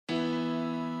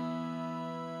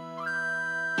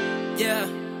Yeah.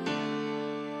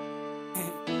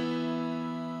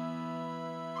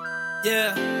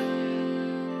 Yeah.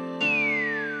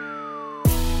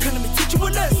 Come let me teach you a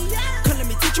lesson. Come let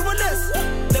me teach you a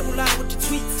lesson. Level line with the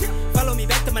tweets. Follow me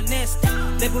back to my nest.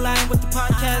 Level line with the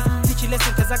podcast. Teach you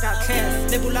lesson cause I got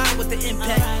class. Level line with the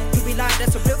impact. You be lying,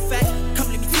 that's a real fact.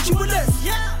 Come let me teach you a lesson.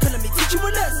 Come let me teach you a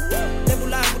lesson. Level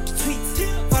line with the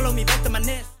tweets. Follow me back to my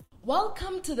nest.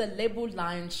 Welcome to the Lebo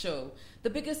Lion Show, the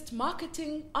biggest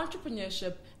marketing,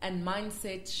 entrepreneurship, and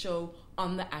mindset show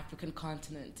on the African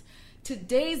continent.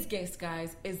 Today's guest,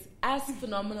 guys, is as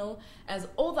phenomenal as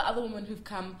all the other women who've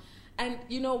come. And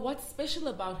you know what's special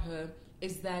about her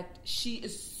is that she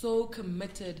is so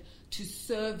committed to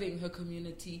serving her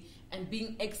community and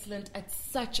being excellent at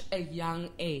such a young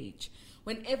age.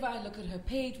 Whenever I look at her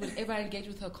page, whenever I engage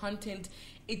with her content,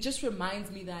 it just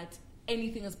reminds me that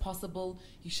anything is possible.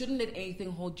 You shouldn't let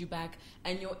anything hold you back,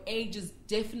 and your age is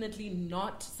definitely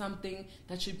not something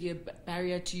that should be a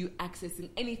barrier to you accessing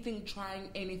anything, trying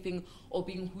anything, or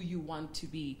being who you want to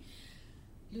be.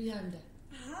 Luyanda.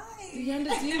 Hi.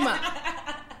 Luyanda Duma.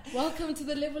 Welcome to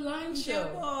the Level Line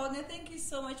Show. No, thank you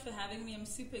so much for having me. I'm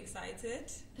super excited.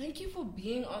 Thank you for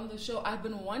being on the show. I've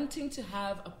been wanting to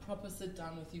have a proper sit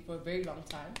down with you for a very long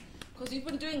time. Because you've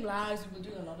been doing lives, you've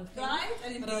been doing a lot of things.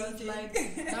 Right? But I was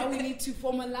like, now we need to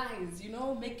formalize,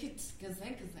 make it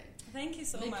gazang. Thank you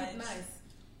so much. Make it nice.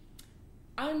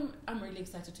 I'm really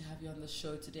excited to have you on the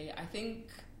show today. I think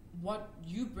what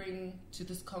you bring to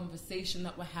this conversation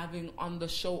that we're having on the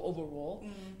show overall,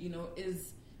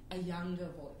 is a younger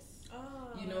voice.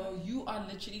 Oh. You are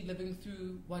literally living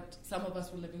through what some of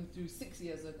us were living through 6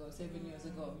 years ago, 7 years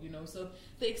ago, so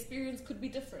the experience could be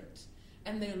different.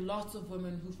 And there are lots of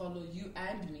women who follow you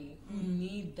and me who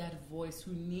need that voice,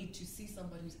 who need to see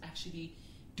somebody who's actually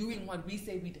doing what we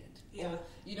say we did. Yeah. Or,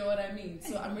 you know what I mean?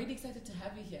 So I'm really excited to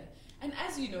have you here. And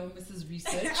as you know, Mrs.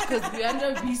 Research, because we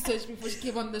under research before she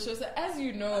came on the show, so as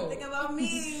you know... Think about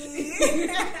me.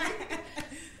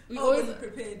 we always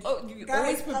prepared. Oh, you Guys,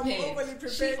 always prepared. I'm overly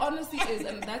prepared. She honestly is,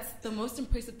 and that's the most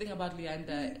impressive thing about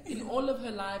Luyanda. In all of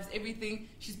her lives, everything,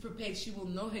 she's prepared. She will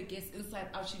know her guests inside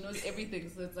out. She knows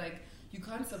everything. So it's like, you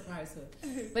can't surprise her.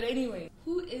 But anyway,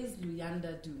 who is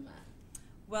Luyanda Duma?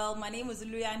 Well, my name is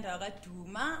Luyanda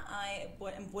Duma. I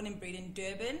am born and bred in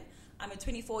Durban. I'm a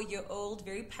 24-year-old,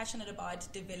 very passionate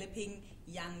about developing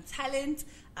young talent.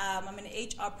 I'm an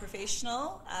HR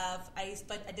professional. I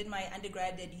did my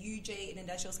undergrad at UJ in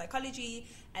industrial psychology,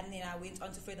 and then I went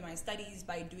on to further my studies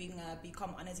by doing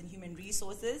BCom Honors in Human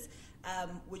Resources,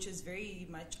 which is very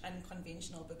much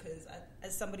unconventional because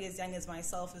as somebody as young as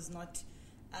myself is not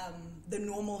the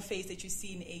normal face that you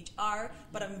see in HR,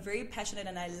 but I'm very passionate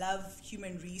and I love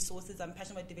human resources. I'm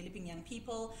passionate about developing young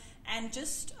people and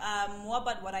just more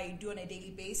about what I do on a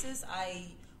daily basis.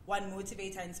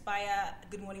 Motivate, I inspire.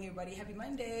 Good morning, everybody. Happy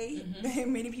Monday.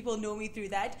 Mm-hmm. Many people know me through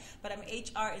that, but I'm an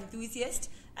HR enthusiast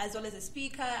as well as a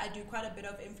speaker. I do quite a bit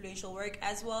of influential work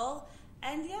as well.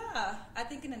 And yeah, I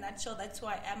think in a nutshell, that's who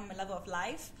I am. I'm a lover of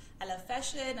life. I love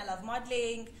fashion. I love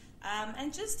modeling.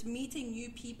 And just meeting new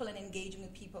people and engaging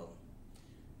with people.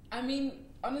 I mean,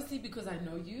 honestly, because I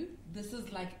know you, this is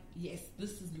like, yes,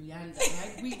 this is Luyanda,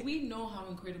 right? we know how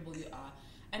incredible you are.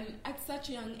 And at such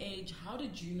a young age, how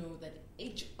did you know that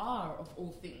HR, of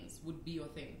all things, would be your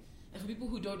thing? And for people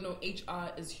who don't know,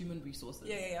 HR is human resources.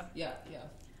 Yeah.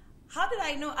 How did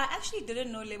I know? I actually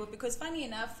didn't know labor because, funny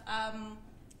enough,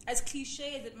 as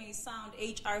cliche as it may sound,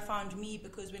 HR found me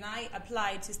because when I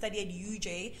applied to study at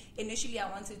UJ, initially I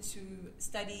wanted to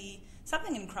study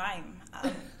something in crime.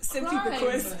 Simply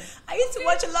because I used to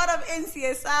watch a lot of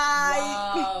NCSI.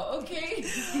 Wow, okay.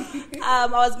 I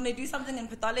was going to do something in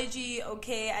pathology,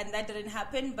 and that didn't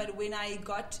happen. But when I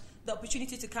got the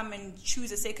opportunity to come and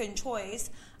choose a second choice,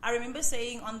 I remember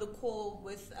saying on the call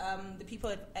with the people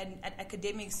at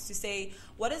academics to say,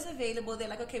 what is available? They're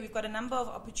like, okay, we've got a number of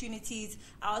opportunities.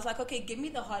 I was like, okay, give me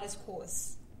the hardest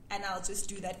course and I'll just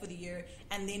do that for the year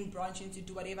and then branch into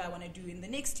do whatever I want to do in the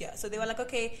next year. So they were like,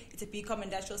 okay, it's a BCom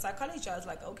industrial psychology. I was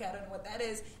like, okay, I don't know what that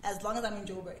is, as long as I'm in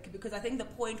Joburg. Because I think the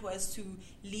point was to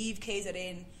leave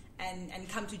KZN and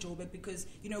come to Joburg because,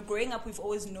 growing up, we've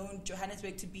always known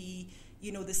Johannesburg to be,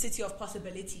 the city of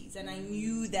possibilities. And I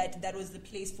knew that was the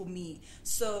place for me.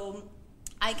 So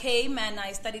I came and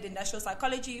I studied industrial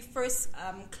psychology. First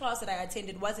class that I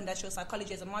attended was industrial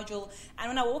psychology as a module. And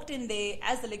when I walked in there,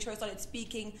 as the lecturer started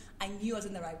speaking, I knew I was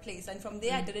in the right place. And from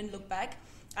there, I didn't look back.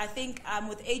 I think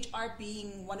with HR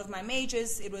being one of my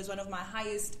majors, it was one of my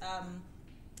highest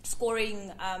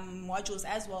scoring modules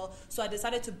as well. So I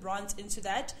decided to branch into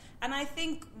that. And I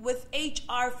think with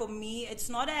HR, for me, it's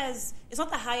not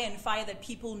the high and fire that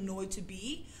people know it to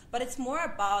be, but it's more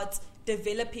about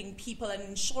developing people and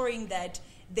ensuring that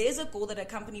there's a goal that a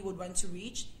company would want to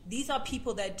reach. These are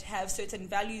people that have certain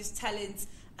values, talents,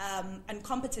 and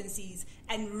competencies,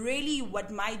 and really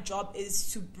what my job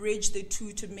is to bridge the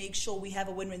two to make sure we have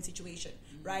a win-win situation,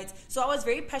 right? So I was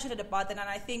very passionate about that, and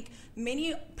I think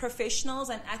many professionals,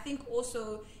 and I think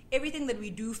also everything that we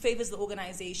do favors the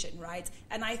organization, right?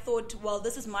 And I thought, well,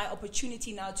 this is my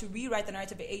opportunity now to rewrite the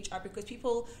narrative of HR, because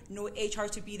people know HR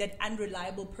to be that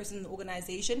unreliable person in the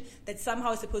organization that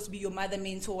somehow is supposed to be your mother,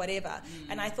 mentor, whatever.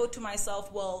 And I thought to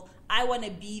myself, well, I want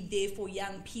to be there for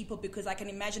young people, because I can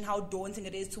imagine how daunting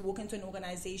it is to walk into an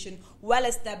organization well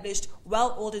established,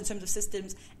 well oiled in terms of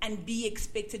systems, and be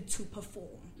expected to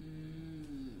perform.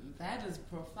 That is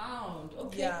profound.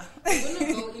 Okay, yeah. We're going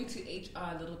to go into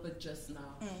HR a little bit just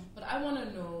now. But I want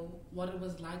to know what it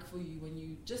was like for you when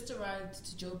you just arrived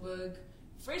to Joburg,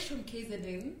 fresh from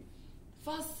KZN,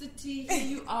 Fast City, here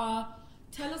you are.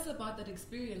 Tell us about that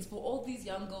experience for all these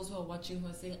young girls who are watching, who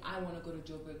are saying, I want to go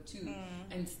to Joburg too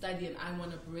and study, and I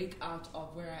want to break out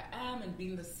of where I am and be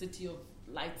in the city of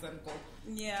lights and gold.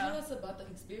 Yeah. Tell us about that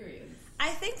experience. I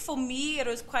think for me it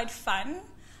was quite fun.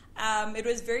 It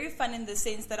was very fun in the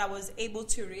sense that I was able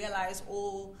to realize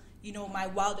all, my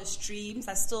wildest dreams.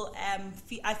 I still am.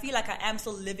 I feel like I am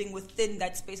still living within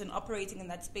that space and operating in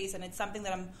that space, and it's something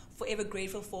that I'm forever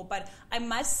grateful for. But I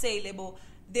must say, Lebo,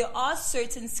 there are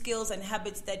certain skills and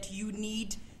habits that you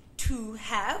need to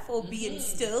have or be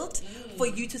instilled for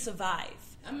you to survive.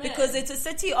 Amen. Because it's a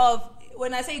city of,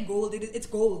 when I say gold, it's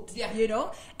gold,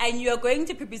 and you're going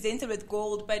to be presented with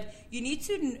gold, but you need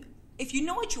to, if you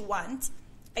know what you want,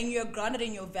 and you're grounded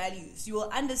in your values, you will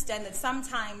understand that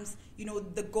sometimes,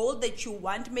 the goal that you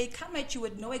want may come at you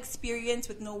with no experience,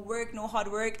 with no work, no hard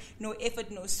work, no effort,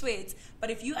 no sweat.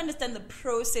 But if you understand the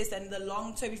process and the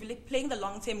long term, if you're playing the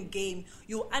long term game,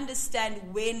 you'll understand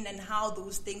when and how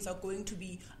those things are going to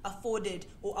be afforded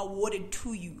or awarded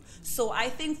to you. So I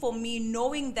think for me,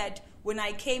 knowing that when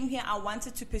I came here, I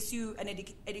wanted to pursue an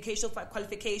educational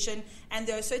qualification, and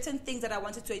there are certain things that I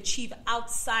wanted to achieve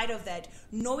outside of that.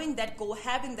 Knowing that goal,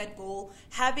 having,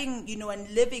 and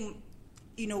living,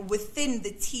 within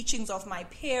the teachings of my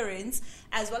parents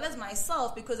as well as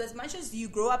myself, because as much as you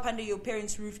grow up under your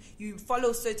parents' roof, you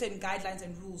follow certain guidelines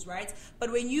and rules, right?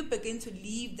 But when you begin to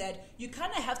leave that, you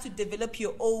kind of have to develop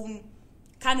your own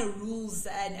kind of rules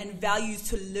and values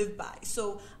to live by.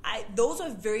 So those were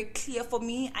very clear for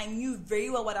me. I knew very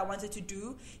well what I wanted to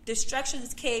do.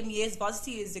 Distractions came, yes,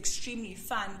 varsity is extremely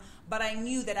fun, but I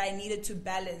knew that I needed to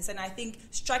balance. And I think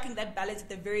striking that balance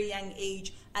at a very young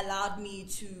age allowed me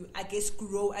to,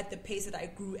 grow at the pace that I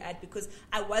grew at, because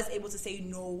I was able to say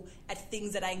no at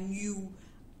things that I knew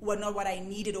were not what I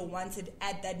needed or wanted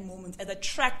at that moment, as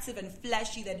attractive and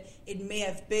flashy that it may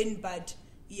have been, but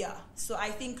yeah. So I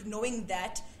think knowing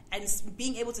that and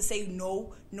being able to say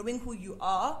no, knowing who you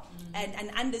are,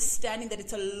 and understanding that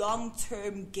it's a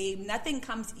long-term game. Nothing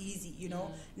comes easy,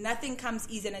 Nothing comes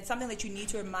easy, and it's something that you need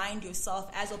to remind yourself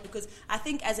as well, because I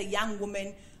think as a young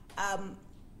woman,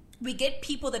 we get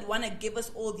people that want to give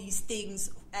us all these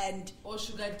things or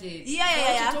sugar daddies. Yeah. What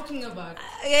are you talking about?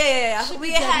 Yeah. Sugar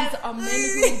daddies are men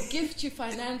who will gift you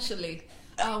financially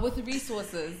with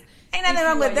resources. Ain't nothing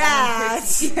wrong with that.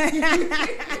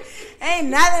 Ain't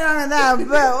nothing wrong with that,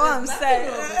 but what I'm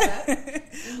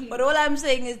saying. But all I'm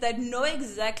saying is that know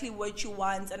exactly what you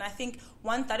want. And I think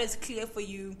once that is clear for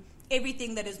you,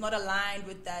 everything that is not aligned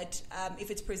with that,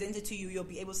 if it's presented to you, you'll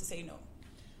be able to say no.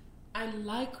 I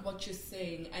like what you're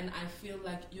saying, and I feel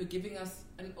like you're giving us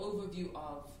an overview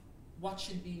of what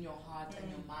should be in your heart and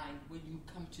your mind when you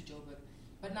come to Joburg.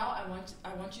 But now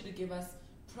I want you to give us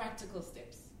practical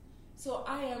steps. So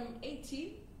I am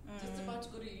 18, just about to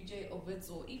go to UJ or WITS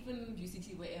or even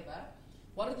UCT, wherever.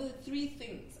 What are the 3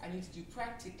 things I need to do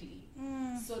practically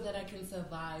so that I can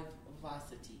survive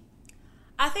varsity?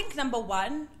 I think number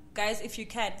 1, guys, if you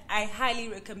can, I highly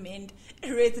recommend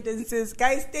residences.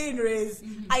 Guys, stay in res.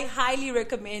 I highly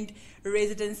recommend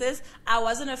residences. I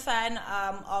wasn't a fan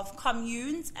of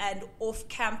communes and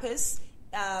off-campus,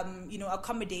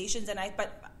 accommodations,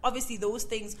 but obviously those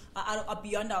things are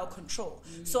beyond our control.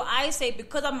 So I say,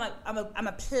 because I'm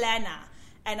a planner,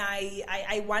 and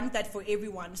I want that for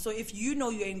everyone. So if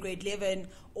you're in grade 11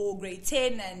 or grade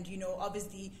 10, and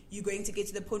obviously you're going to get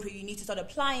to the point where you need to start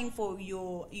applying for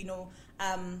your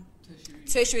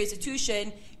tertiary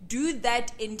institution, do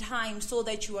that in time so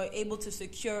that you are able to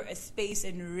secure a space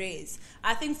in race.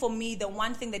 I think for me, the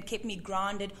one thing that kept me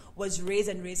grounded was race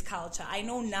and race culture. I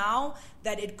know now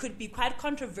that it could be quite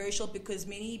controversial because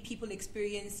many people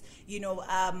experience,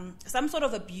 some sort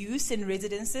of abuse in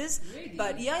residences. Really?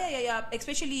 But yeah.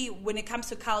 Especially when it comes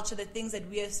to culture, the things that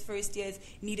we as first years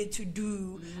needed to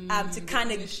do to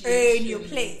kind of earn your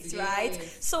place, right?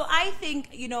 So I think,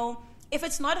 if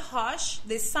it's not harsh,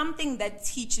 there's something that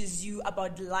teaches you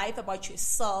about life, about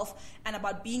yourself, and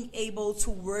about being able to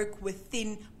work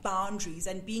within boundaries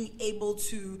and being able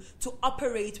to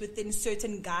operate within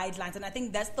certain guidelines. And I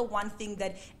think that's the one thing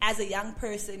that, as a young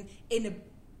person in a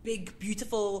big,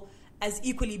 beautiful, as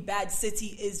equally bad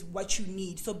city, is what you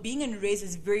need. So being in race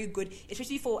is very good,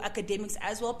 especially for academics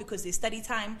as well, because there's study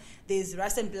time, there's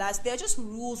rust and blast. There are just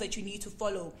rules that you need to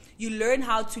follow. You learn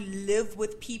how to live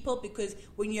with people, because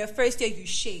when you're first year, you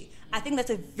share. I think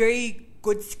that's a very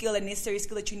good skill, a necessary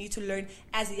skill that you need to learn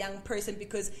as a young person,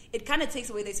 because it kind of takes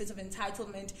away the sense of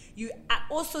entitlement. You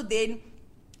also then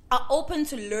are open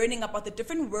to learning about the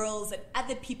different worlds that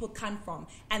other people come from.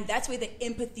 And that's where the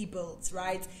empathy builds,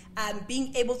 right?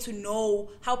 Being able to know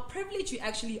how privileged you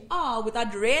actually are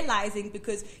without realizing,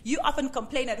 because you often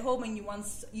complain at home and you want,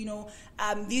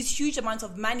 these huge amounts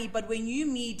of money. But when you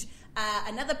meet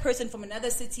another person from another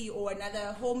city or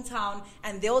another hometown,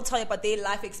 and they'll tell you about their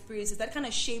life experiences, that kind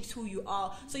of shapes who you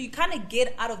are. So you kind of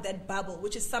get out of that bubble,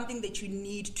 which is something that you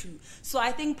need to. So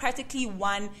I think practically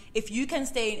one, if you can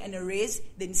stay in a race,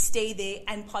 then stay there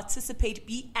and participate,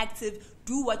 be active,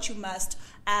 do what you must,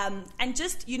 and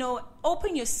just,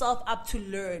 open yourself up to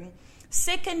learn.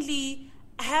 Secondly,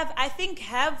 have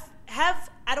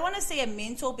I don't want to say a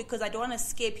mentor, because I don't want to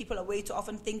scare people away to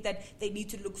often think that they need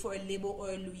to look for a label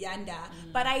or a Luyanda,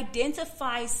 but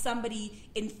identify somebody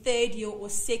in third year or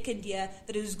second year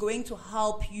that is going to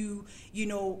help you,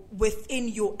 within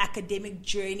your academic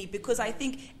journey, because I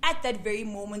think at that very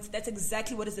moment, that's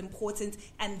exactly what is important,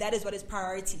 and that is what is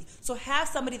priority. So have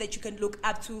somebody that you can look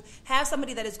up to, have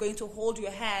somebody that is going to hold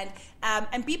your hand,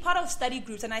 and be part of study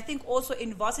groups. And I think also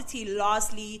in varsity,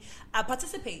 lastly,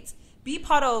 participate. Be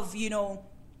part of,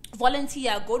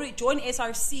 volunteer, join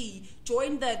SRC,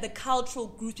 join the cultural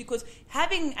groups, because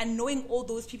having and knowing all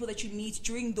those people that you meet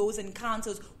during those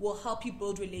encounters will help you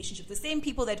build relationships. The same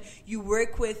people that you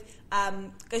work with,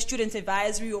 student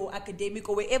advisory or academic,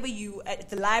 or wherever you,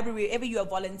 at the library, wherever you are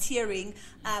volunteering,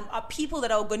 are people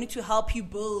that are going to help you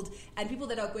build, and people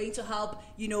that are going to help,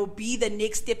 be the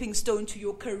next stepping stone to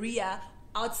your career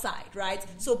outside, right?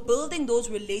 So building those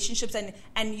relationships and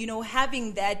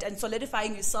having that and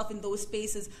solidifying yourself in those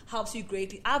spaces helps you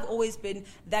greatly. I've always been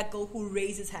that girl who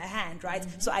raises her hand, right?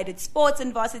 So I did sports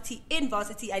in varsity.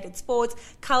 I did sports,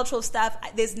 cultural stuff.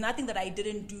 There's nothing that I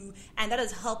didn't do, and that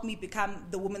has helped me become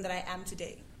the woman that I am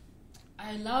today.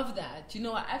 I love that.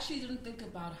 I actually didn't think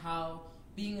about how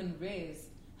being in race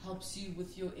helps you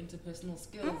with your interpersonal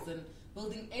skills and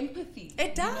building empathy.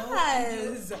 It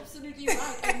does. You're absolutely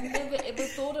right. I never ever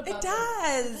thought about that. It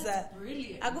does. That's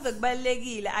brilliant. I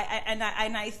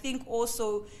think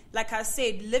also, like I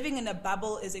said, living in a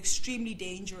bubble is extremely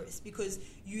dangerous, because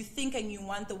you think and you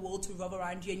want the world to revolve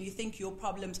around you, and you think your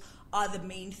problems are the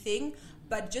main thing.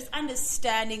 But just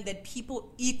understanding that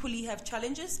people equally have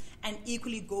challenges and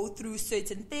equally go through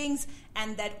certain things,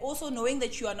 and that also knowing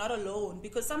that you are not alone,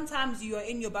 because sometimes you are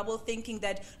in your bubble thinking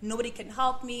that nobody can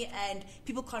help me and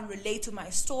people can't relate to my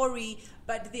story,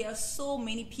 but there are so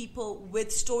many people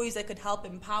with stories that could help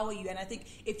empower you. And I think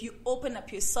if you open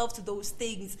up yourself to those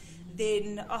things,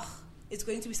 then it's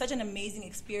going to be such an amazing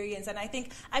experience. And I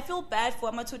think I feel bad for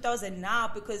Ama 2000 now,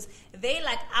 because they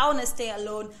I want to stay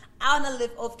alone. I want to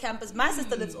live off campus. My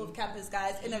sister lives off campus,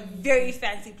 guys, in a very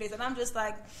fancy place. And I'm just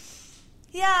like,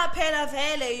 yeah, pena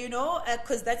vele,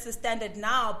 because that's the standard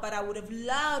now. But I would have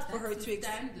loved for her to...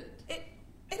 standard. It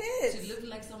is. To live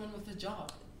like someone with a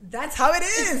job. That's how it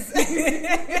is.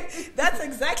 That's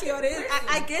exactly what it is.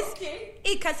 I guess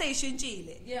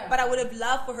Yeah. But I would have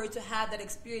loved for her to have that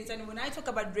experience. And when I talk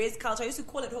about race culture, I used to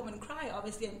call it home and cry,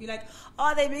 obviously, and be like,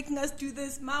 oh, they're making us do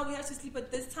this. Ma, we have to sleep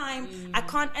at this time. I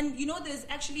can't. And there's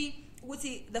actually,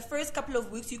 the first couple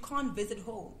of weeks, you can't visit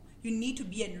home. You need to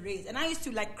be in race. And I used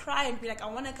to cry and be like, I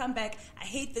want to come back. I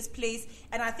hate this place.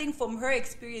 And I think from her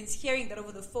experience, hearing that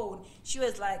over the phone, she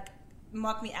was like,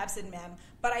 mark me absent, ma'am.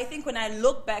 But I think when I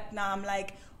look back now, I'm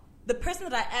like, the person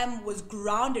that I am was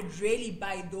grounded really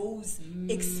by those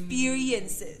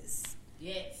experiences.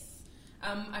 Yes.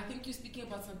 I think you're speaking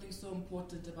about something so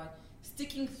important, about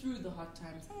sticking through the hard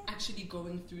times, actually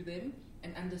going through them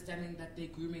and understanding that they're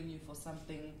grooming you for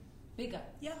something bigger.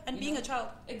 Yeah, and being a child.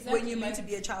 Exactly. When you're meant to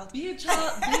be a child. Be a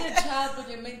child when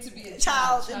you're meant to be a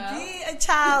child. Be a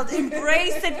child.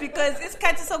 Embrace it because this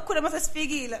cat is so cool. I must speak.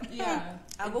 Yeah.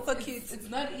 It's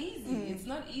not easy. It's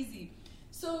not easy.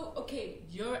 So, okay,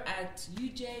 you're at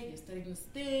UJ, you're studying this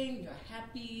thing, you're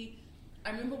happy. I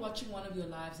remember watching one of your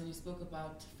lives and you spoke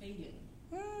about failing.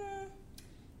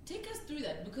 Take us through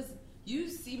that because you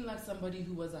seem like somebody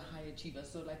who was a high achiever.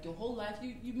 So, like your whole life,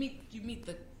 you meet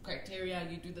the criteria,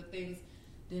 you do the things,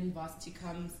 then varsity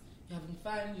comes, you're having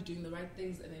fun, you're doing the right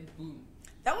things, and then boom.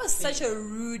 That was such a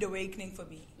rude awakening for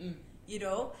me, you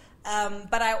know.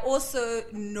 But I also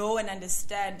know and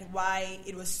understand why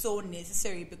it was so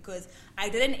necessary because I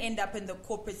didn't end up in the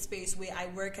corporate space where I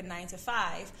work a 9 to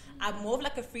 5. I'm more of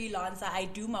like a freelancer. I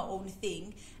do my own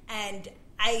thing and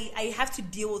I have to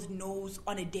deal with no's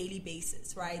on a daily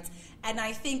basis, right? And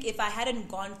I think if I hadn't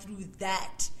gone through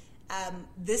that,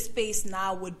 this space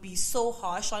now would be so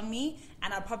harsh on me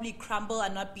and I'd probably crumble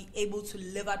and not be able to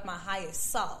live out my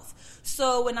highest self.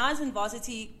 So when I was in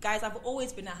varsity, guys, I've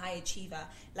always been a high achiever.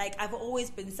 Like, I've always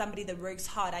been somebody that works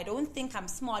hard. I don't think I'm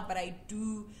smart, but I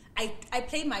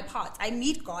play my part. I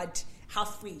meet God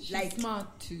halfway. She's like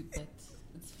smart too, but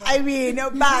it's fun. I mean,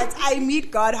 but I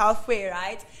meet God halfway,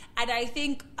 right? And I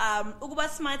think, ukuba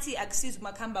smarty akusizi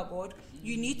umakhamba God.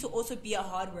 You need to also be a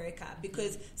hard worker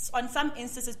because on some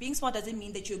instances, being smart doesn't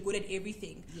mean that you're good at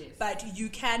everything, but you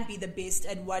can be the best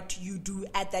at what you do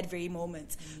at that very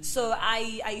moment. So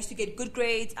I used to get good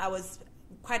grades. I was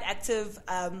quite active,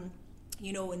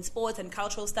 in sports and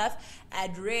cultural stuff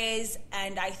at Res,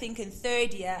 and I think in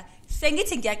third year,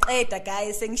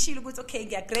 guys, okay,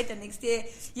 next year,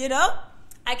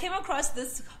 I came across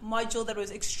this module that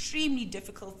was extremely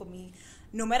difficult for me.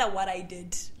 No matter what I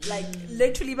did, like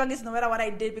literally, no matter what I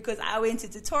did, because I went to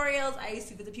tutorials, I used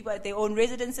to visit people at their own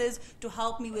residences to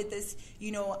help me with this,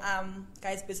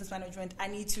 guys, business management. I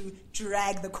need to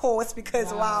drag the course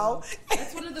because wow.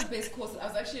 That's one of the best courses. I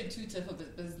was actually a tutor for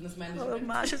business management. Oh,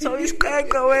 Marsh, it's always scared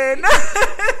going.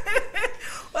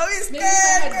 Maybe if I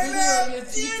had video of your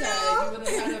tutor, you would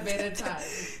have had a better time.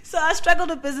 So I struggled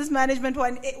with business management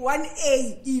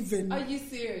 1A even. Are you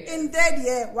serious? In that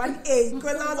year, 1A,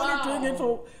 because I was only doing it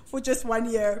for just 1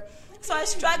 year. So I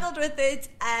struggled with it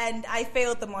and I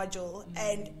failed the module.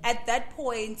 And at that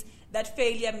point, that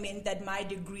failure meant that my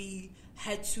degree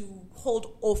had to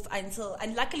hold off until,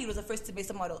 and luckily it was a first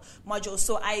semester module,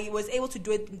 so I was able to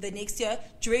do it the next year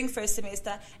during first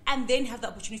semester and then have the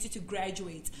opportunity to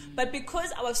graduate. But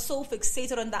because I was so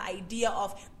fixated on the idea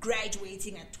of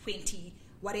graduating at 20,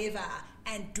 whatever,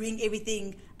 and doing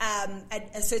everything at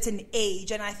a certain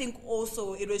age. And I think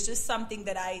also it was just something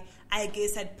that I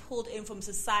guess had pulled in from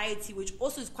society, which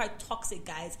also is quite toxic,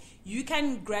 guys. You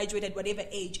can graduate at whatever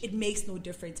age. It makes no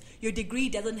difference. Your degree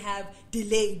doesn't have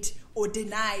delayed or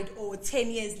denied or 10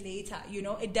 years later,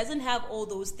 It doesn't have all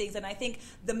those things. And I think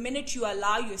the minute you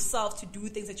allow yourself to do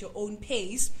things at your own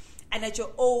pace and at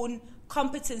your own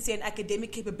competency and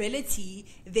academic capability,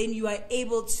 then you are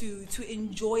able to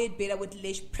enjoy it better with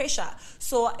less pressure.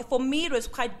 So for me, it was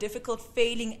quite difficult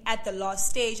failing at the last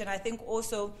stage, and I think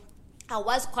also I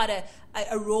was quite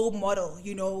a role model,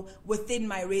 within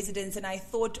my residence, and I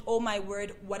thought, oh my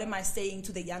word, what am I saying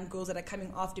to the young girls that are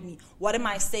coming after me? What am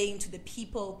I saying to the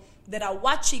people that are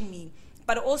watching me?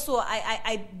 But also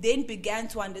I then began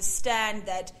to understand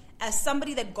that as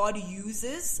somebody that God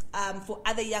uses for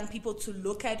other young people to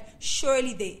look at,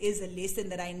 surely there is a lesson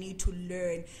that I need to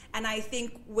learn. And I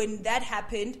think when that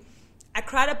happened, I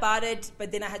cried about it,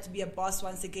 but then I had to be a boss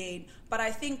once again. But I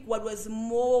think what was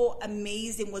more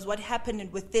amazing was what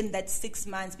happened within that 6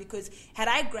 months, because had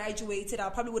I graduated, I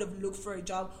probably would have looked for a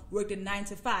job, worked a 9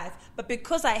 to 5. But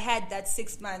because I had that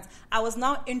 6 months, I was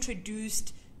now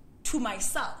introduced to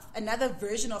myself, another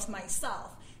version of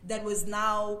myself that was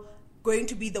now going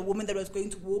to be the woman that was going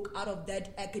to walk out of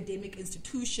that academic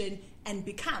institution and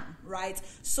become, right?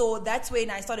 So that's when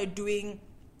I started doing,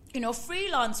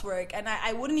 freelance work. And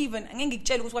I wouldn't even,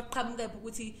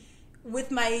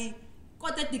 with my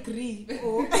quarter degree,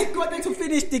 or quarter to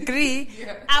finish degree,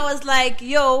 I was like,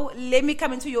 let me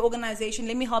come into your organization,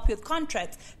 let me help you with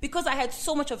contracts. Because I had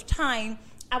so much of time,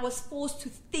 I was forced to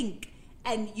think.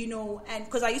 And, and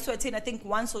because I used to attend, I think,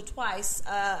 once or twice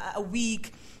a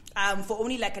week, for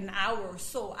only like an hour or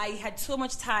so. I had so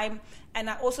much time, and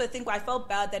I also think I felt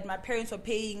bad that my parents were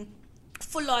paying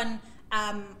full-on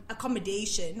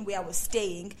accommodation where I was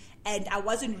staying, and I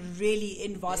wasn't really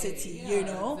in varsity,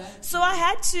 Exactly. So I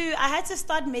had to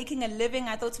start making a living.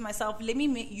 I thought to myself, let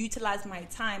me utilize my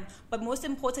time, but most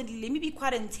importantly, let me be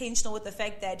quite intentional with the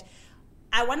fact that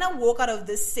I want to walk out of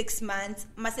this 6 months.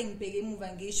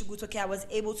 Okay, I was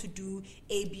able to do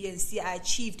A, B, and C. I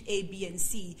achieved A, B, and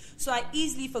C. So I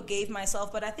easily forgave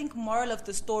myself. But I think moral of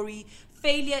the story,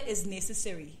 failure is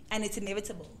necessary and it's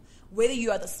inevitable. Whether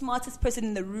you are the smartest person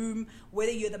in the room,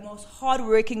 whether you're the most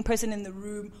hardworking person in the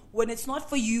room, when it's not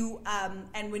for you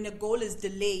and when the goal is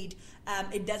delayed,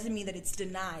 it doesn't mean that it's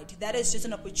denied. That is just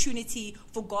an opportunity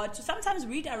for God to sometimes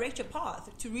redirect your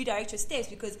path, to redirect your steps,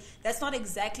 because that's not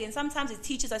exactly, and sometimes it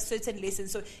teaches us certain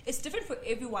lessons. So it's different for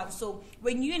everyone. So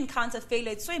when you encounter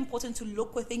failure, it's so important to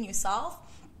look within yourself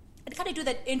and kind of do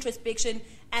that introspection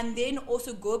and then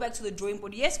also go back to the drawing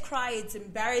board. Yes, cry, it's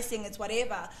embarrassing, it's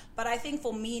whatever. But I think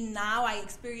for me now, I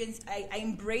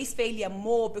embrace failure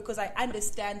more because I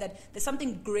understand that there's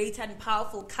something great and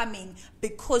powerful coming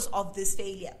because of this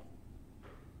failure.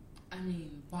 I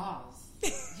mean, bars.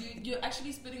 You're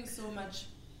actually spitting so much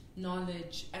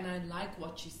knowledge, and I like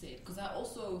what you said, because I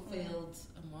also failed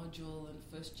a module in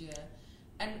first year.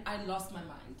 And I lost my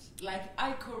mind. Like,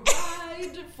 I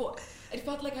cried for... It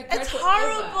felt like I cried It's forever.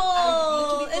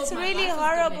 horrible. It's really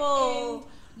horrible.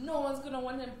 No one's going to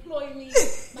want to employ me.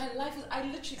 My life is... I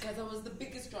literally, guys, I was the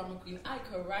biggest drama queen. I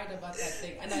cried about that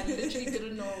thing. And I literally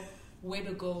didn't know where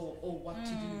to go or what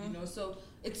to do, you know? So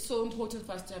it's so important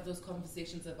for us to have those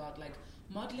conversations about, like,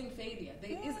 modeling failure.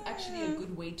 There is actually a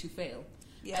good way to fail.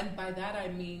 Yeah. And by that, I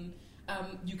mean,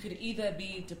 you could either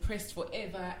be depressed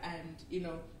forever and, you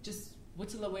know, just...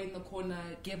 whittle away in the corner,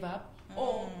 give up,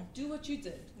 or do what you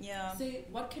did. Yeah. Say,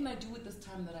 what can I do with this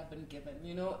time that I've been given,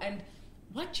 you know? And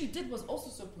what you did was also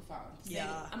so profound. Say,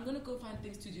 I'm going to go find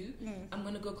things to do. I'm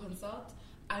going to go consult.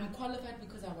 I'm qualified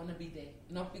because I want to be there,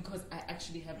 not because I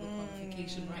actually have the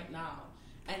qualification right now.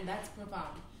 And that's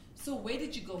profound. So where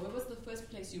did you go? Where was the first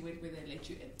place you went where they let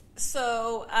you in?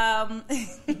 So,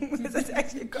 this is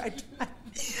actually quite fun.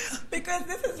 Because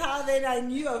this is how then I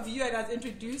knew of you and I was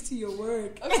introduced to your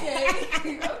work. Okay.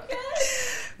 Okay.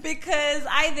 Because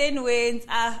I then went,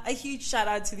 a huge shout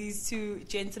out to these two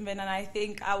gentlemen, and I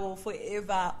think I will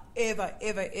forever, ever,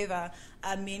 ever, ever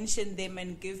mention them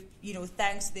and give, you know,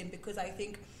 thanks to them, because I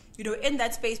think, you know, in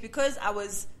that space, because I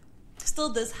was still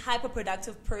this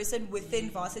hyper-productive person within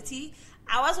varsity,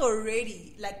 I was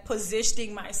already like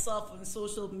positioning myself on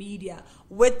social media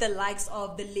with the likes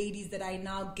of the ladies that I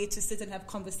now get to sit and have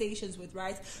conversations with,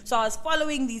 right? So I was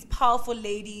following these powerful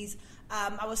ladies.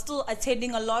 I was still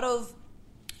attending a lot of,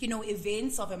 you know,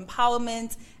 events of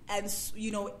empowerment and,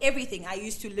 you know, everything. I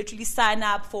used to literally sign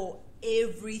up for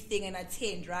everything and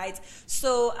attend, right?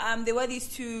 So there were these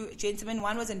two gentlemen.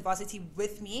 One was in varsity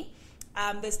with me.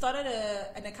 They started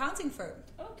an accounting firm.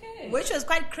 Okay. Which was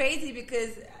quite crazy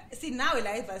because, see, now in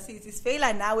life, it's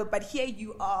failure now, but here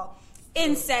you are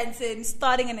in Sandton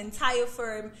starting an entire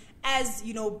firm as,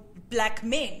 you know, black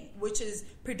men, which is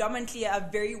predominantly a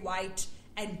very white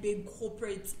and big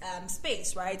corporate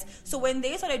space, right? So when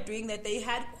they started doing that, they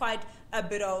had quite a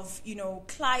bit of, you know,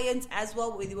 clients as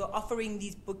well, where they were offering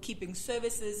these bookkeeping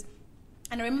services.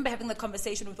 And I remember having the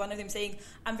conversation with one of them saying,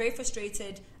 I'm very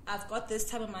frustrated. I've got this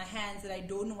time on my hands that I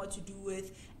don't know what to do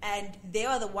with. And they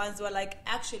are the ones who are like,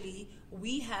 actually,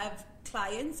 we have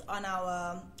clients on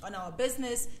our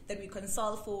business that we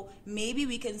consult for. Maybe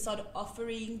we can start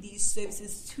offering these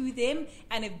services to them.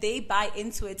 And if they buy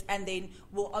into it, and then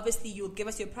you'll give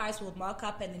us your price, we'll mark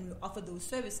up, and then we'll offer those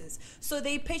services. So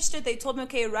they pitched it. They told me,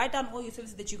 okay, write down all your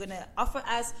services that you're going to offer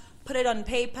us, put it on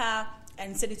paper,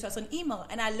 and send it to us on email.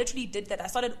 And I literally did that. I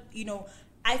started, you know,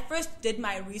 I first did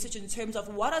my research in terms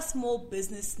of what a small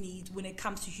business needs when it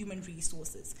comes to human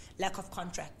resources, lack of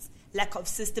contracts, lack of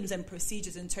systems and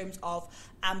procedures in terms of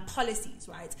policies,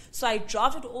 right? So I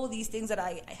drafted all these things that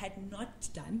I had not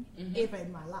done ever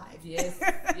in my life. Yes.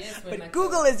 But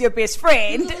Google is your best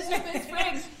friend. Google is your best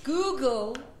friend.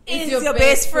 Google is your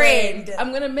best friend. I'm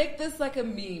going to make this like a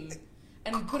meme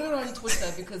and put it on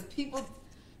Twitter because people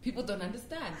don't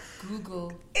understand.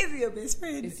 Google is your best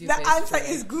friend. The answer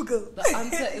is Google. The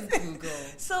answer is Google.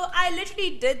 So I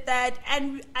literally did that,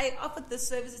 and I offered the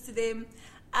services to them.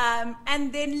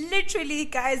 And then literally,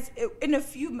 guys, in a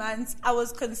few months, I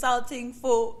was consulting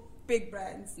for big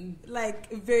brands,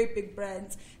 like very big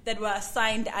brands that were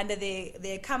assigned under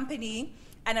their company.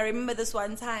 And I remember this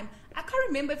one time, I can't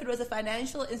remember if it was a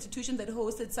financial institution that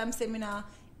hosted some seminar.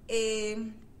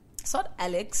 It's not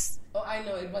Alex. Oh, I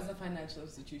know. It was a financial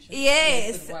institution.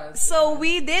 Yes. It was. So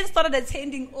we then started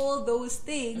attending all those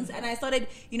things, and I started,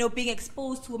 you know, being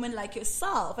exposed to women like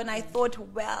yourself. And I thought,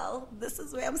 well, this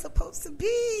is where I'm supposed to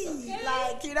be. Okay.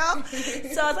 Like, you know.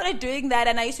 So I started doing that,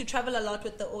 and I used to travel a lot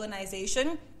with the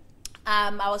organization.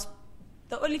 I was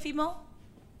the only female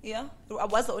Yeah, I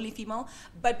was the only female.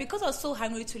 But because I was so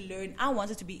hungry to learn, I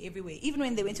wanted to be everywhere. Even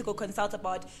when they went to go consult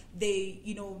about their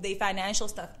financial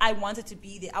stuff, I wanted to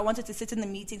be there. I wanted to sit in the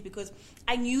meetings because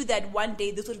I knew that one day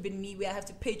this would have been me, where I have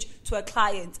to pitch to a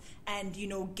client and,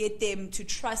 get them to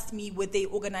trust me with their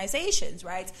organizations,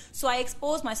 right? So I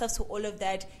exposed myself to all of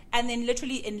that. And then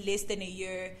literally in less than a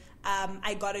year,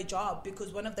 I got a job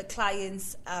because one of the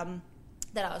clients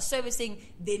that I was servicing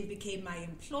then became my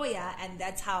employer, and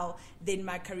that's how then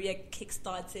my career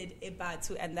kick-started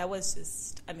Ebatu, and that was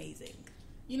just amazing.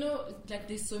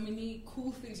 There's so many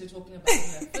cool things you're talking about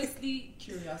here. Firstly,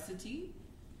 curiosity,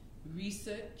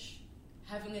 research,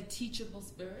 having a teachable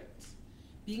spirit,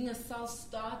 being a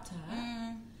self-starter,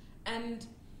 and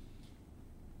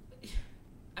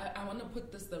I want to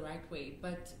put this the right way,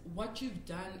 but what you've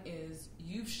done is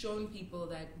you've shown people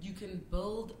that you can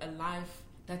build a life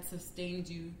that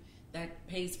sustains you, that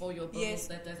pays for your bills,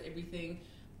 that does everything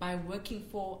by working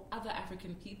for other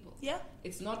African people. Yeah.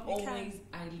 It's not always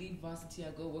I leave varsity, I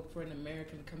go work for an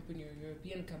American company or a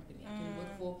European company. I can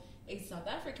work for a South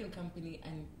African company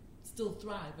and still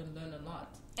thrive and learn a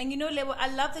lot. And Lebo,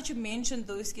 I love that you mentioned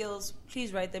those skills.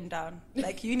 Please write them down.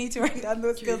 You need to write down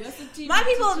those skills. My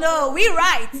people know we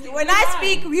write. When I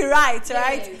speak, we write,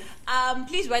 right? Yes.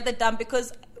 Please write that down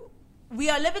because we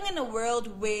are living in a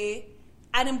world where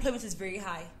unemployment is very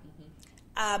high.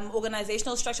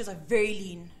 Organizational structures are very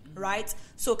lean, right?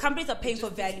 So companies are paying for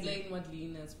value. Explain what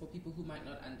lean is for people who might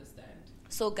not understand.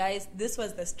 So guys, this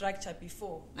was the structure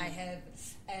before. I have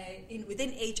within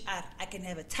HR, I can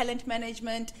have a talent manager,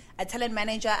 I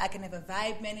can have a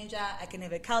vibe manager, I can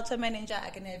have a culture manager, I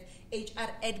can have HR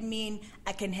admin,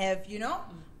 I can have,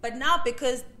 But now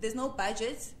because there's no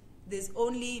budget, there's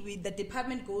only the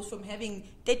department goes from having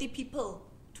 30 people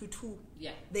to 2.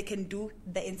 Yeah. They can do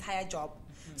the entire job.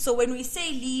 So when we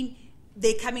say lean,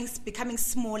 they're becoming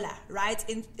smaller, right?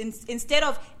 Instead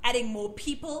of adding more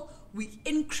people, we're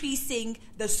increasing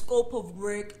the scope of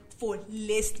work for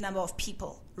less number of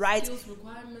people, right? Skills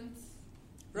requirements,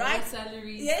 right?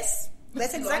 Salaries. Yes.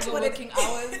 That's exactly what working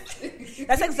hours.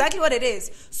 That's exactly what it is.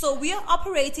 So we are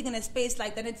operating in a space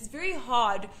like that. It's very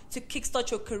hard to kickstart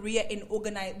your career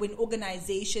when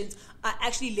organizations are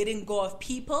actually letting go of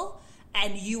people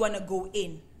and you want to go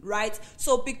in, right?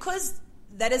 So because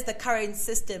that is the current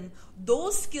system,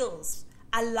 those skills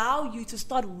allow you to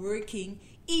start working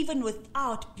even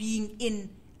without being in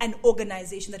an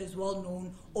organization that is well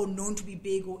known or known to be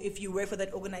big, or if you work for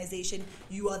that organization,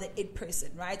 you are the it person,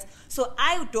 right? So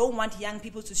I don't want young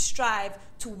people to strive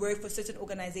to work for certain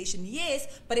organization,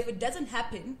 yes, but if it doesn't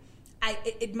happen,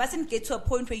 it mustn't get to a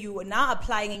point where you are now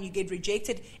applying and you get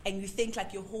rejected and you think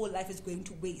like your whole life is going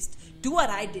to waste. Do what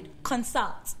I did,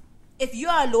 consult. If you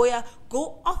are a lawyer,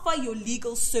 go offer your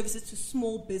legal services to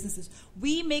small businesses.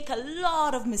 We make a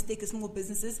lot of mistakes as small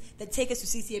businesses that take us to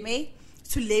CCMA,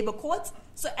 to labor court.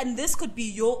 And this could be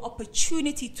your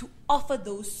opportunity to offer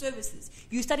those services.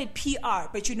 You studied PR,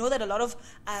 but you know that a lot of,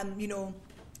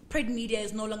 print media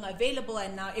is no longer available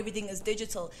and now everything is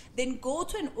digital. Then go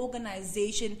to an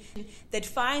organization that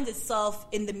finds itself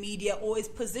in the media or is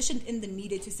positioned in the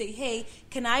media to say, hey,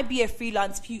 can I be a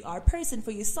freelance PR person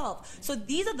for yourself? So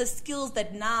these are the skills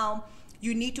that now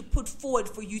you need to put forward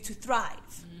for you to thrive.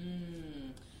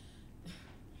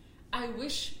 I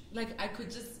wish I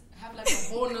could just have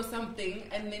a horn or something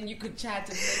and then you could chat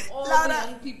and then all Louder.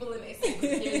 the young people in SA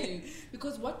could hear you.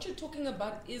 Because what you're talking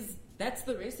about that's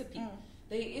the recipe.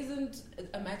 There isn't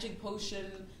a magic potion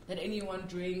that anyone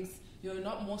drinks. You're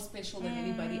not more special than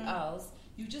anybody else.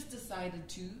 You just decided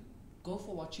to go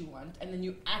for what you want, and then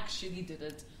you actually did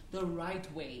it the right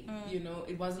way.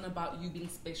 It wasn't about you being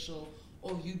special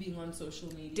or you being on social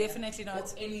media. Definitely not.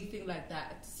 Or anything like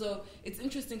that. So it's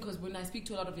interesting because when I speak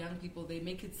to a lot of young people, they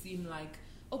make it seem like,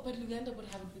 oh, but Luyanda would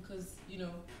have it because,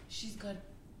 she's got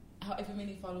however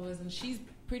many followers and she's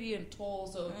pretty and tall,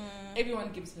 so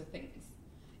everyone gives her things.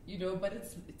 But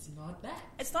it's not that.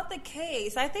 It's not the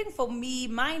case. I think for me,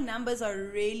 my numbers are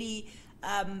really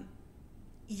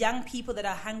young people that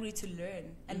are hungry to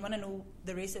learn and want to know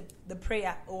the recipe, the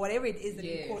prayer, or whatever it is that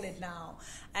we call it now.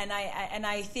 And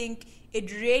I think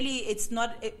it's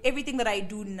not everything that I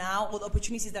do now or the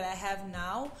opportunities that I have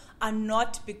now are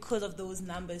not because of those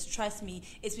numbers. Trust me,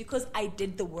 it's because I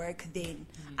did the work then.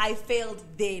 I failed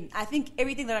then. I think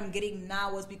everything that I'm getting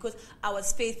now was because I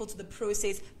was faithful to the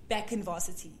process back in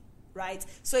varsity, right?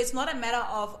 So it's not a matter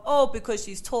of, because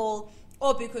she's tall,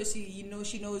 or because she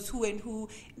knows who and who.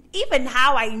 Even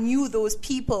how I knew those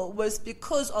people was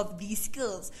because of these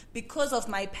skills, because of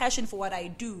my passion for what I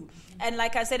do. And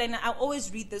like I said, and I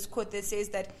always read this quote that says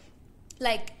that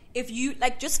like, if you,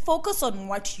 like, just focus on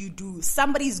what you do.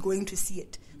 Somebody's going to see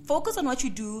it. Focus on what you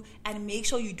do and make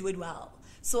sure you do it well.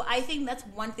 So I think that's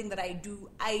one thing that I do.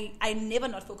 I never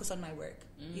not focus on my work.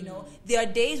 You know, there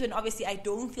are days when obviously I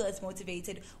don't feel as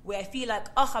motivated, where I feel like,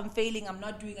 oh, I'm failing, I'm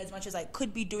not doing as much as I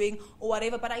could be doing or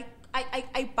whatever. But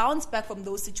I bounce back from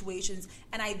those situations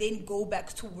and I then go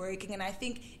back to working. And I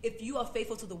think if you are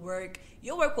faithful to the work,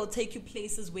 your work will take you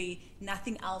places where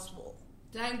nothing else will.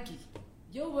 Thank you.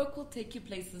 Your work will take you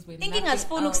places where thinking nothing as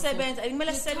phone else will.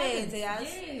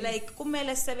 Yes. Like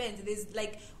kumele sebenze. There's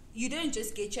like, you didn't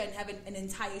just get you and have an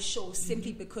entire show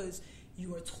simply because you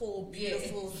were tall,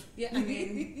 beautiful. Yes. Yeah, I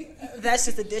mean, that's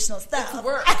just additional stuff. It's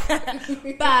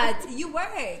work. But you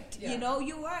worked. Yeah. You know,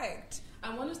 you worked.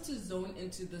 I want us to zone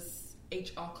into this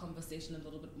HR conversation a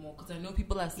little bit more, because I know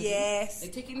people are sitting, Yes.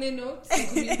 they're taking their notes. The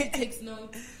community takes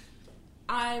notes.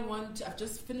 I've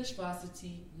just finished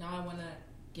varsity. Now I want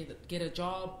to get a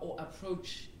job or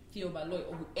approach Theo Baloy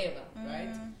or whoever,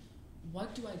 right?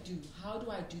 What do I do? How do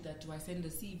I do that? Do I send a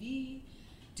CV?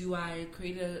 Do I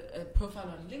create a profile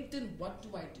on LinkedIn? What do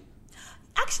I do?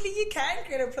 Actually, you can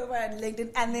create a profile on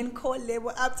LinkedIn and then call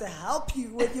Label up to help you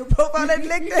with your profile on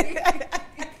LinkedIn.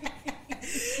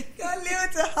 Call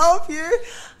Label to help you.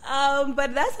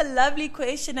 But that's a lovely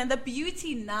question. And the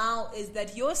beauty now is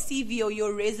that your CV or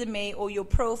your resume or your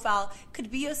profile could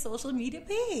be your social media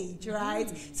page,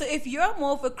 right? So if you're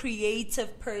more of a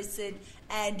creative person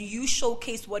and you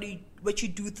showcase what you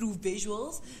do through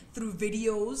visuals, through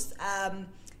videos,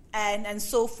 and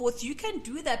so forth, you can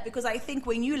do that, because I think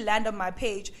when you land on my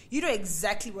page, you know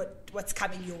exactly what's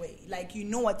coming your way. Like, you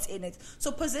know what's in it.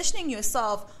 So positioning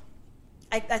yourself,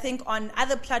 I think, on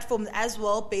other platforms as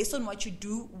well, based on what you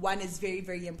do, one is very,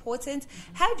 very important.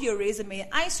 Have your resume.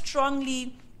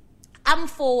 I'm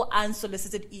for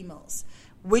unsolicited emails,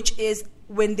 which is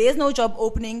when there's no job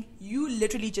opening, you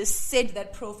literally just send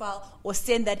that profile or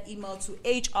send that email to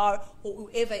HR or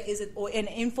whoever is it, or an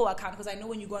info account, because I know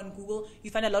when you go on Google,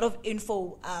 you find a lot of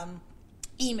info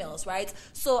emails, right?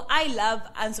 So I love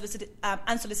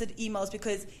unsolicited emails,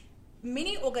 because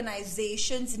many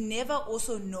organizations never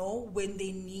also know when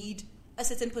they need a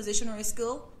certain position or a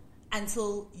skill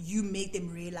until you make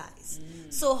them realize.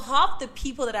 So half the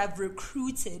people that I've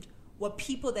recruited were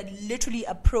people that literally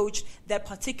approached that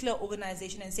particular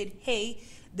organization and said, hey,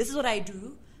 this is what I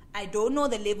do. I don't know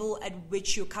the level at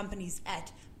which your company's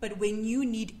at, but when you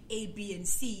need A, B, and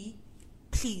C,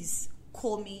 please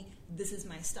call me. This is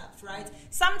my stuff, right?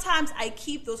 Sometimes I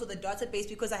keep those on the database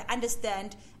because I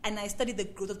understand and I study the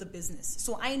growth of the business.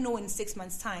 So I know in 6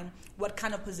 months' time what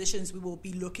kind of positions we will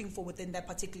be looking for within that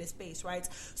particular space, right?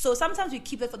 So sometimes we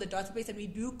keep that for the database and we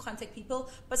do contact people.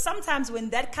 But sometimes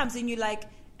when that comes in, you're like,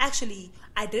 actually,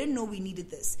 I didn't know we needed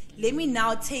this. Let me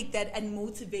now take that and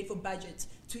motivate for budget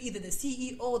to either the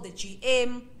CEO, the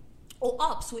GM, or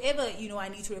ops, whoever, I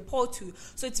need to report to.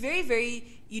 So it's very,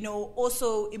 very,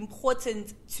 also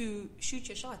important to shoot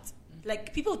your shot.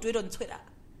 Like, people do it on Twitter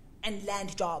and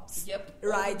land jobs. Yep.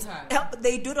 Right? All the time.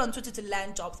 They do it on Twitter to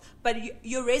land jobs. But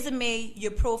your resume,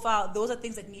 your profile, those are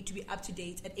things that need to be up to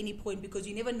date at any point, because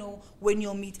you never know when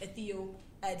you'll meet a Theo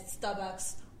at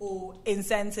Starbucks or in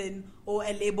Santon or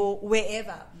a label,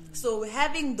 wherever. So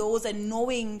having those and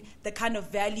knowing the kind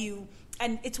of value,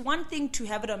 and it's one thing to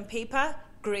have it on paper,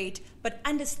 great, but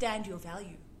understand your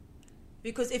value.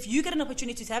 Because if you get an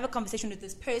opportunity to have a conversation with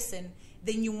this person,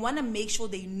 then you want to make sure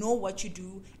they know what you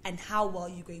do and how well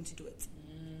you're going to do it.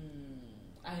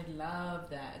 I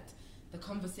love that. The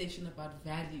conversation about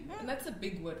value. And that's a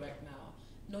big word right now.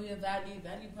 Know your value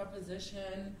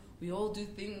proposition. We all do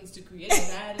things to create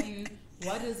value.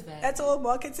 What is value? That's all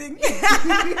marketing.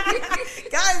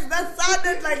 Guys, that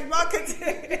sounded like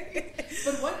marketing.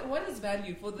 But what is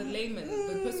value for the layman,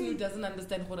 the person who doesn't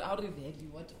understand how do you value?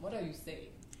 What are you saying?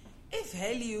 A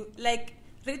value, like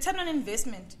return on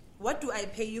investment. What do I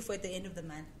pay you for at the end of the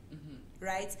month?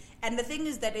 Right? And the thing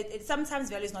is that it sometimes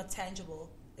value is not tangible.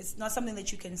 It's not something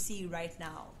that you can see right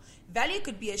now. Value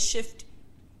could be a shift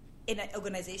in an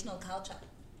organizational culture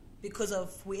because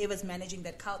of whoever's managing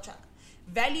that culture.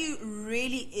 Value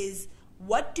really is,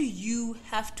 what do you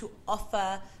have to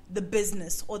offer the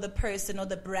business or the person or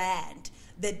the brand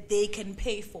that they can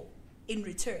pay for in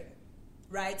return,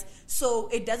 right? So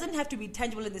it doesn't have to be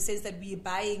tangible in the sense that we're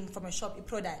buying from a shop a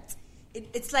product.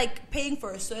 It's like paying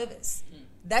for a service.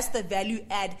 That's the value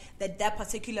add that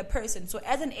particular person. So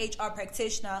as an HR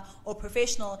practitioner or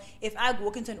professional, if I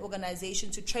walk into an organization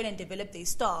to train and develop their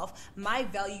staff, my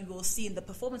value will see in the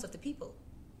performance of the people.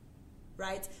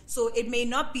 right? So it may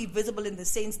not be visible in the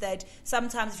sense that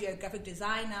sometimes if you're a graphic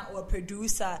designer or a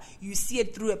producer, you see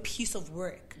it through a piece of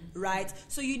work, right?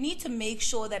 So you need to make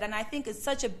sure that, and I think it's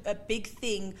such a big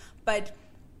thing, but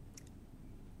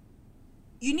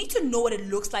you need to know what it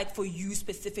looks like for you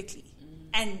specifically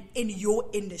and in your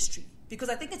industry. Because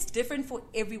I think it's different for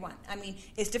everyone. I mean,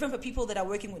 it's different for people that are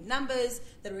working with numbers,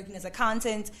 that are working as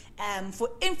accountants. For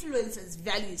influencers,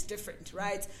 value is different,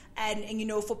 right? And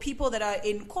for people that are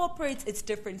in corporates, it's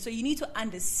different. So you need to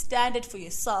understand it for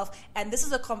yourself. And this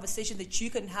is a conversation that you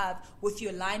can have with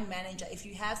your line manager. If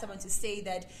you have someone to say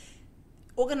that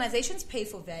organizations pay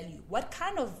for value, what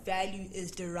kind of value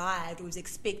is derived or is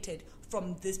expected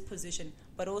from this position?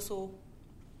 But also,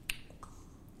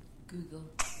 Google.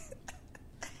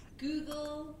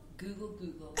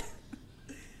 Google.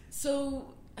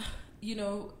 So,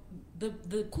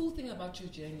 the cool thing about your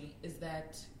journey is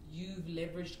that you've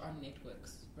leveraged on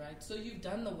networks, right? So you've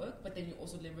done the work, but then you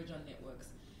also leverage on networks.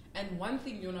 And one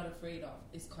thing you're not afraid of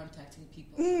is contacting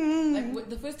people. Like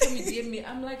the first time you DM me,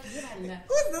 I'm like, yeah,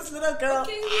 who's this little girl?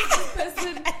 Okay, who's this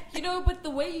person? But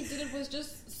the way you did it was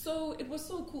just so. It was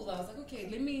so cool. I was like, okay,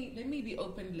 let me be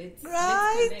open. Let's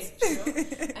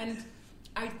connect. And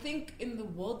I think in the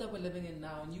world that we're living in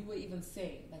now, and you were even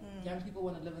saying, like, young people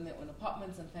want to live in their own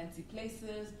apartments and fancy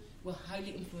places. We're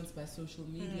highly influenced by social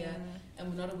media, and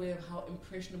we're not aware of how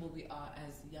impressionable we are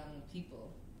as young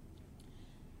people.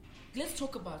 Let's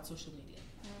talk about social media.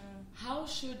 How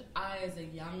should I, as a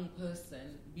young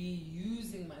person, be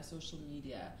using my social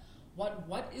media?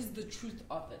 What is the truth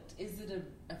of it? Is it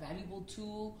a valuable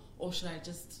tool, or should I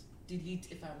just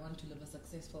delete if I want to live a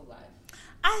successful life?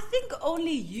 I think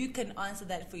only you can answer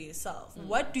that for yourself.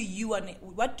 What do you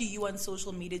want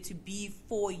social media to be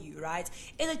for you, right?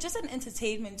 Is it just an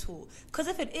entertainment tool? Because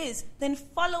if it is, then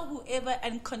follow whoever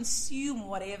and consume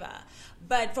whatever.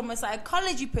 But from a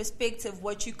psychology perspective,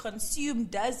 what you consume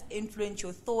does influence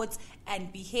your thoughts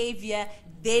and behavior,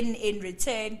 then in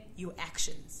return, your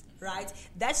actions, right?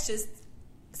 That's just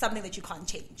something that you can't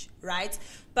change, right?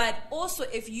 But also,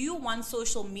 if you want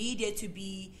social media to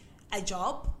be a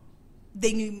job,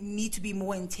 then you need to be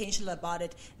more intentional about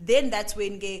it. Then that's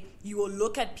when you will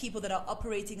look at people that are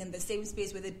operating in the same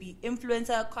space, whether it be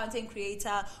influencer, content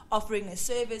creator, offering a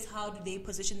service, how do they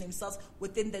position themselves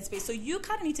within that space. So you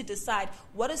kind of need to decide,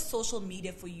 what is social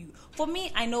media for you? For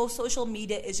me, I know social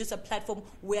media is just a platform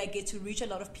where I get to reach a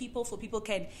lot of people, so people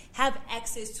can have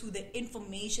access to the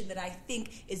information that I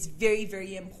think is very,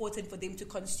 very important for them to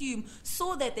consume,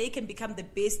 so that they can become the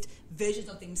best versions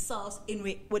of themselves in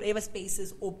whatever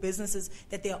spaces or businesses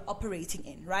that they are operating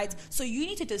in, right? So you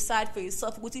need to decide for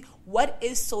yourself, what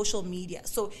is social media?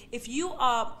 So if you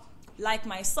are like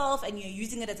myself and you're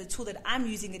using it as a tool that I'm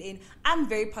using it in, I'm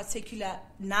very particular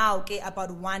now,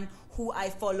 about who I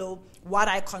follow, what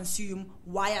I consume,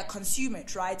 why I consume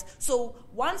it, right? So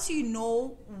once you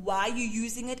know why you're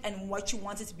using it and what you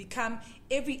want it to become,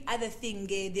 every other thing,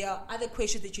 there are other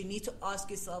questions that you need to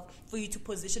ask yourself for you to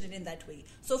position it in that way.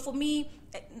 So for me,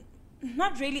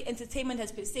 not really entertainment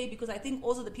as per se, because I think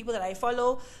also the people that I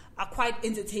follow are quite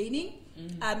entertaining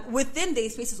within their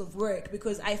spaces of work,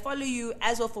 because I follow you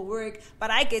as well for work, but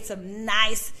I get some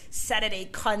nice Saturday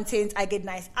content, I get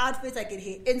nice outfits, I get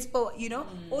hair inspo,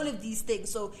 all of these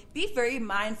things. So be very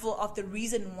mindful of the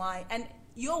reason why, and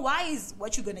your why is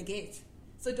what you're going to get.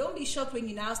 So don't be shocked when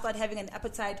you now start having an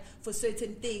appetite for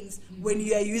certain things when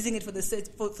you are using it for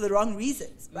the wrong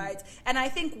reasons, right? And I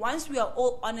think once we are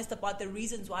all honest about the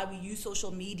reasons why we use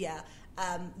social media,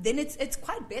 then it's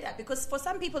quite better, because for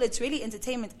some people it's really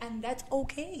entertainment, and that's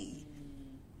okay.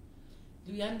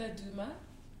 Luyanda Duma,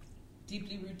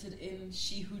 deeply rooted in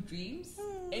She Who Dreams.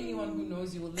 Anyone who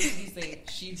knows you will literally say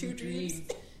She Who Dreams.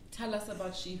 Tell us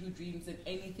about She Who Dreams and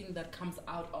anything that comes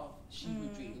out of She Who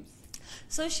Dreams.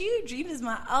 So She Who Dreams is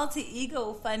my alter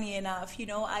ego, funny enough.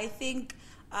 I think,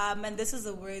 and this is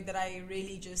a word that I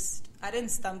really I didn't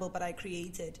stumble, but I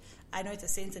created. I know it's a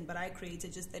sentence, but I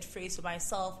created just that phrase for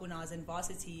myself when I was in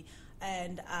varsity.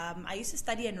 And I used to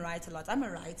study and write a lot. I'm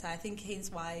a writer. I think hence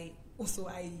why also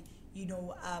I,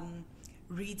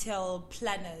 retail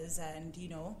planners and,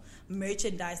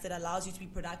 merchandise that allows you to be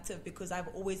productive, because I've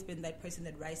always been that person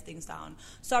that writes things down.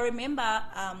 So I remember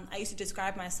I used to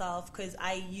describe myself, because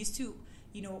I used to,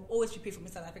 always prepare for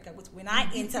Miss South Africa. When I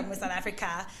enter Miss South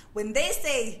Africa, when they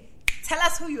say Tell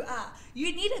us who you are.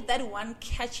 You needed that one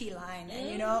catchy line,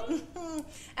 and and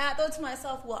I thought to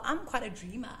myself, well, I'm quite a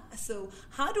dreamer, so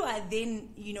how do I then,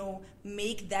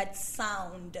 make that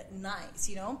sound nice,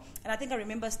 And I think I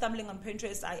remember stumbling on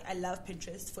Pinterest. I love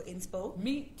Pinterest for inspo.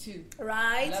 Me too.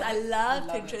 Right? I love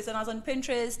Pinterest, it. and I was on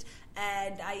Pinterest,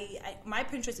 and my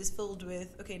Pinterest is filled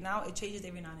with, okay, now it changes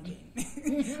every now and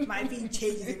again. My feed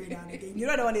changes every now and again. You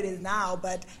don't know what it is now,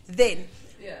 but then.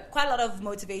 Yeah. Quite a lot of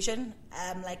motivation,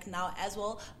 like now as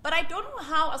well. But I don't know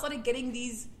how I started getting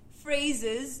these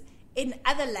phrases in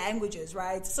other languages,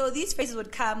 right? So these phrases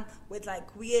would come with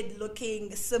like weird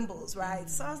looking symbols, right?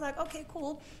 So I was like, okay,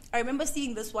 cool. I remember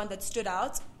seeing this one that stood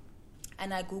out,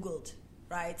 and I Googled,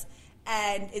 right?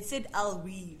 And it said I'll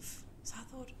weave. So I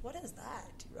thought, what is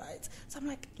that, right? So I'm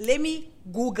like, let me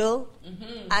Google,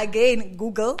 again,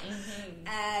 Google.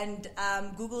 And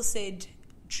Google said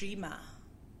dreamer.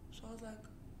 So I was like,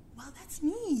 well, that's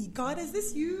me. God, is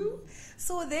this you?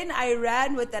 So then I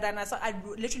ran with that, and I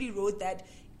literally wrote that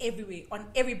everywhere, on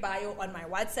every bio, on my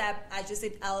WhatsApp. I just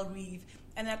said, I'll weave.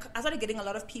 And I started getting a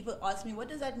lot of people ask me, what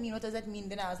does that mean? What does that mean?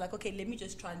 Then I was like, okay, let me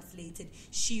just translate it.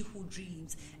 She who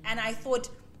dreams. And I thought,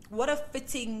 what a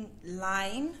fitting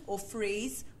line or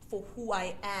phrase for who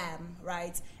I am,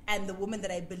 right? And the woman that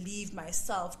I believe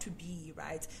myself to be,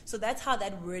 right? So that's how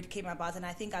that word came about. And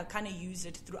I think I've kind of used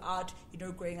it throughout,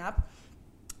 growing up.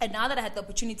 And now that I had the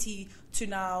opportunity to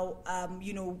now,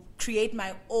 create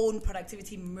my own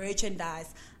productivity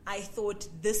merchandise, I thought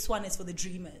this one is for the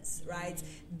dreamers, right?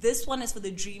 This one is for the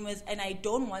dreamers, and I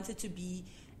don't want it to be,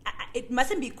 it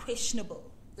mustn't be questionable.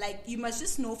 Like, you must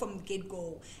just know from the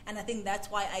get-go. And I think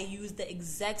that's why I use the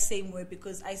exact same word,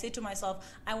 because I say to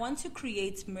myself, I want to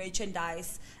create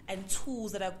merchandise and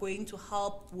tools that are going to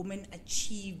help women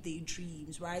achieve their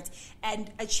dreams, right?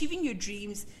 And achieving your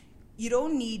dreams, you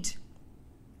don't need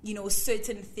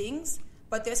certain things,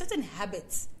 but there are certain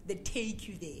habits that take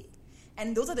you there.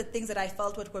 And those are the things that I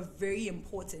felt were very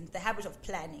important. The habit of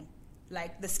planning,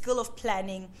 like the skill of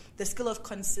planning, the skill of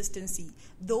consistency.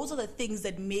 Those are the things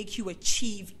that make you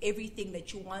achieve everything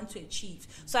that you want to achieve.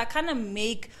 So I kind of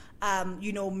make,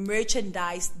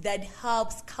 merchandise that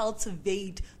helps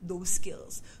cultivate those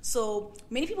skills. So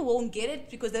many people won't get it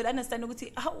because they don't understand,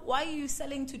 why are you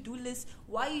selling to-do lists?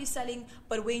 Why are you selling?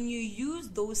 But when you use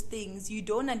those things, you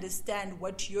don't understand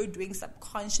what you're doing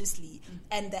subconsciously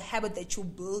and the habit that you're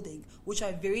building, which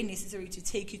are very necessary to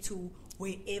take you to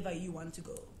wherever you want to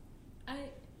go. I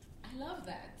love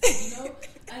that,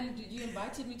 and you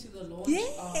invited me to the launch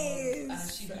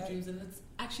of She Who Dreams, and it's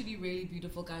actually really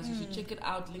beautiful, guys. You should check it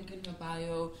out, link in your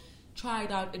bio, try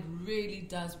it out. It really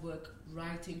does work,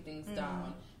 writing things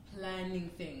down, planning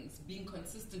things, being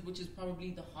consistent, which is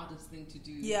probably the hardest thing to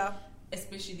do. Yeah.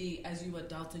 Especially as you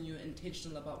adult and you're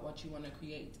intentional about what you want to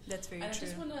create. That's very and true. I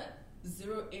just want to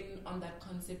zero in on that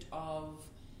concept of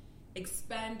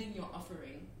expanding your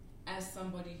offering as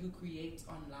somebody who creates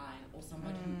online or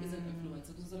somebody who is an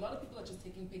influencer, because a lot of people are just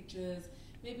taking pictures,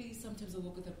 maybe sometimes they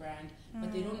work with a brand,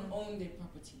 but they don't own their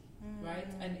property, right?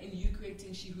 And in you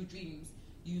creating She Who Dreams,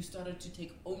 you started to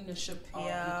take ownership of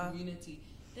the community.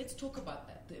 Let's talk about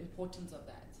that, the importance of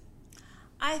that.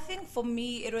 I think for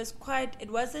me,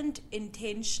 it wasn't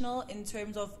intentional in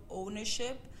terms of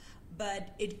ownership, but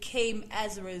it came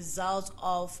as a result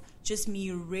of just me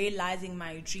realizing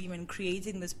my dream and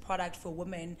creating this product for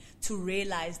women to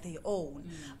realize their own.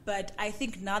 But I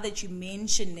think now that you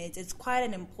mention it, it's quite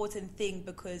an important thing,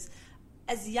 because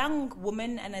as young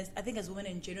women, and I think as women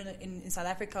in general in South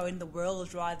Africa or in the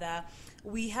world rather,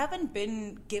 we haven't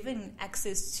been given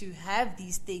access to have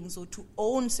these things or to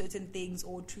own certain things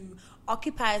or to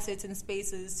occupy certain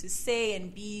spaces to say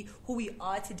and be who we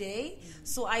are today.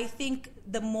 So I think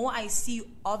the more I see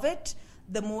of it,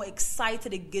 the more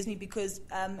excited it gives me, because,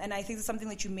 and I think it's something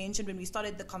that you mentioned when we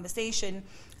started the conversation,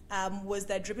 was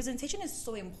that representation is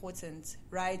so important,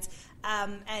 right?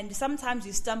 And sometimes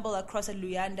you stumble across a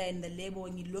Luyanda in the label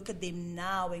and you look at them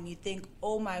now and you think,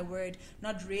 oh my word,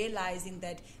 not realizing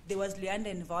that there was Luyanda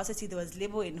in varsity, there was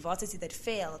label in varsity that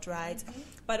failed, right?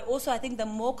 But also I think the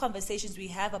more conversations we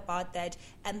have about that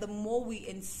and the more we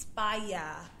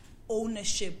inspire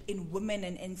ownership in women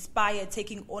and inspire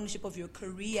taking ownership of your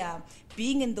career,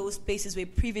 being in those spaces where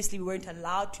previously we weren't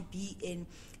allowed to be in,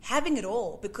 having it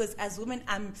all, because as women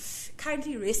I'm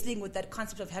currently wrestling with that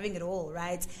concept of having it all,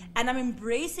 right? And I'm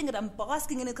embracing it, I'm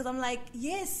basking in it, because I'm like,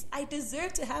 yes, I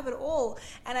deserve to have it all.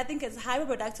 And I think as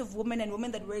hyper-productive women and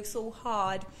women that work so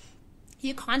hard,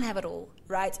 you can't have it all,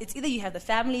 right? It's either you have the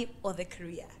family or the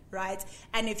career, right?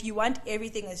 And if you want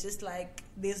everything, it's just like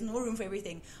there's no room for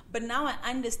everything. But now I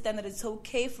understand that it's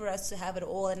okay for us to have it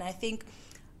all. And I think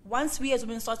once we as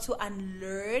women start to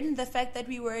unlearn the fact that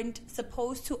we weren't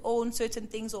supposed to own certain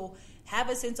things or have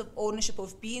a sense of ownership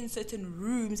of being in certain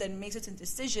rooms and make certain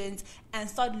decisions, and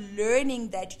start learning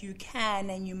that you can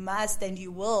and you must and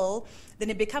you will, then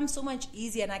it becomes so much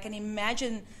easier. And I can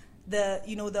imagine the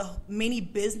many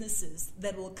businesses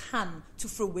that will come to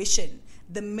fruition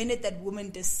the minute that women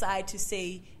decide to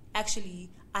say, actually,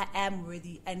 I am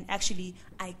worthy, and actually,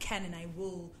 I can and I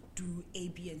will do A,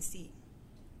 B, and C.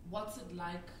 What's it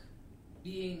like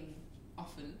being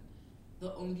often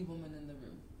the only woman in the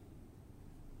room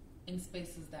in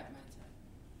spaces that matter?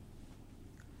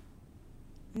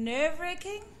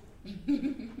 Nerve-wracking.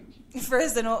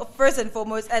 First and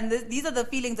foremost, and these are the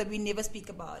feelings that we never speak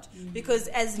about, because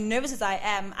as nervous as I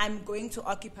am, I'm going to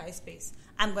occupy space.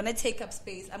 I'm going to take up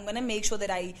space. I'm going to make sure that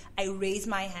I raise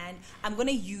my hand. I'm going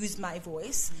to use my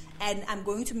voice, and I'm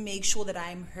going to make sure that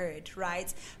I'm heard,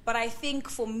 right? But I think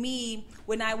for me,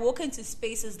 when I walk into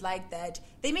spaces like that,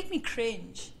 they make me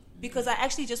cringe, because I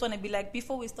actually just want to be like,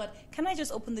 before we start, can I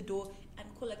just open the door and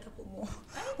call a couple more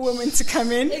women to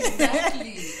come in?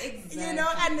 Exactly.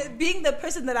 And being the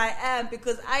person that I am,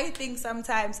 because I think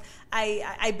sometimes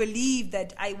I believe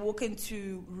that I walk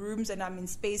into rooms and I'm in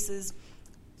spaces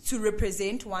to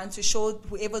represent, one, to show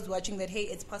whoever's watching that, hey,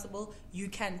 it's possible, you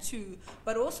can too.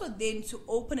 But also then to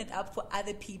open it up for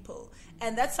other people.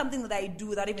 And that's something that I do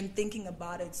without even thinking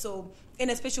about it. So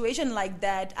in a situation like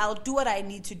that, I'll do what I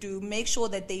need to do, make sure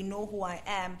that they know who I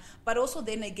am. But also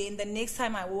then again, the next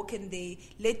time I walk in there,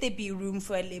 let there be room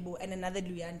for a Lebo and another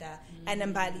Luyanda and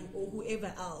Mbali or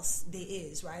whoever else there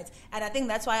is, right? And I think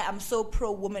that's why I'm so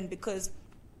pro-woman, because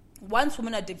once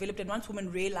women are developed and once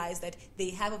women realize that they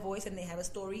have a voice and they have a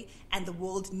story and the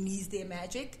world needs their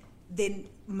magic, then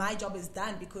my job is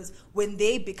done, because when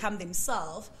they become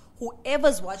themselves,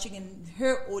 whoever's watching in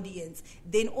her audience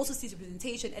then also sees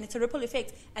representation, and it's a ripple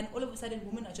effect, and all of a sudden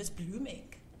women are just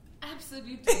blooming.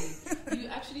 Absolutely. You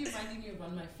actually reminded me of one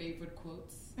of my favorite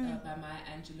quotes by Maya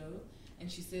Angelou.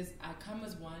 And she says, I come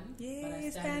as one, but I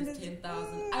stand as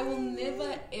 10,000. I will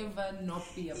never, ever not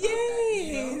be about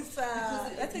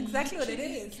that. That's exactly what it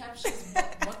is. It captures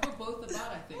what we're both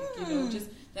about, I think.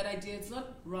 Just that idea. It's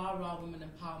not rah-rah women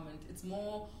empowerment. It's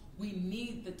more, we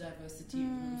need the diversity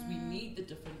in rooms. We need the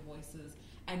different voices.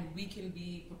 And we can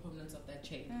be proponents of that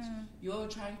change. You're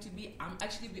trying to be,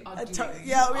 we are doing.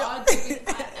 We are doing.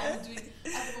 I am doing.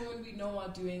 As a woman, we know are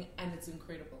doing, and it's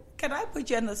incredible. Can I put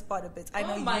you on the spot a bit?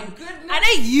 My goodness. I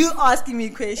know you asking me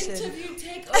questions. Interview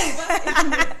take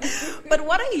over. But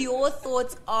what are your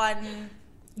thoughts on?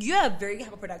 You're a very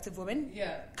hyperproductive woman.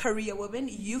 Yeah. Career woman.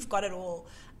 You've got it all.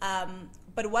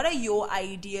 But what are your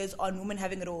ideas on women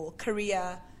having it all?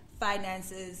 Career,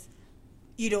 finances,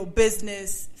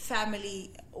 business,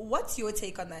 family. What's your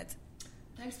take on that?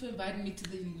 Thanks for inviting me to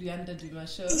the Luyanda Duma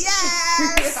show.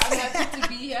 Yes! I'm happy to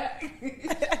be here.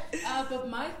 But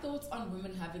my thoughts on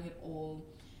women having it all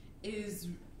is,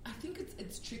 I think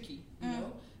it's tricky,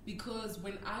 because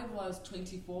when I was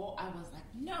 24, I was like,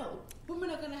 no, women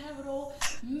are going to have it all.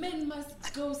 Men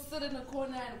must go sit in a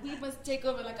corner and we must take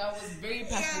over. Like, I was very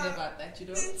passionate about that,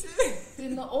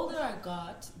 Then the older I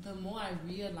got, the more I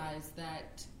realized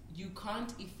that you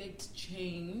can't effect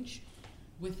change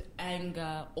with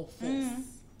anger or force.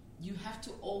 You have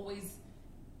to always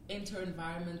enter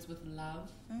environments with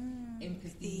love,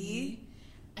 empathy,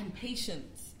 and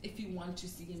patience if you want to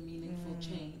see a meaningful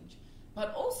change.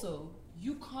 But also,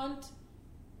 you can't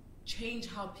change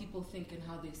how people think and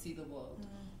how they see the world.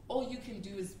 All you can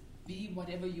do is be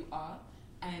whatever you are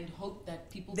and hope that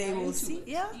people they will see it.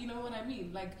 Yeah. You know what I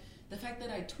mean? Like, the fact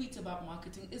that I tweet about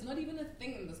marketing is not even a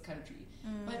thing in this country.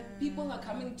 But people are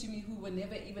coming to me who were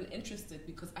never even interested,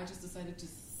 because I just decided to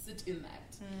sit in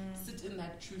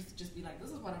that truth, just be like,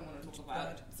 this is what I want to talk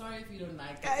about. Sorry if you don't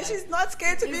like it. Guys, she's not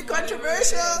scared to be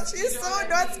controversial. She's so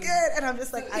not scared. And I'm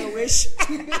just like, I wish.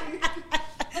 And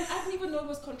I didn't even know it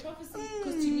was controversy,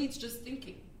 because to me it's just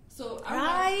thinking. So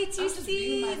you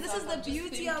see, this is the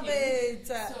beauty of it.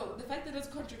 So the fact that it's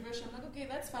controversial, I'm like, okay,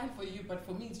 that's fine for you, but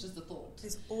for me it's just a thought.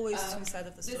 There's always two sides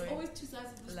of the story. There's always two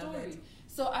sides of the story.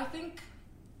 So I think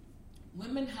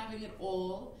women having it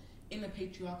all in a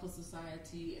patriarchal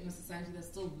society, in a society that's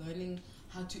still learning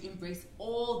how to embrace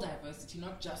all diversity,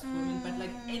 not just women, but like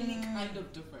any kind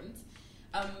of difference,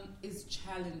 is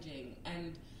challenging.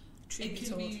 And it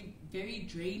can be very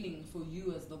draining for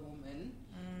you as the woman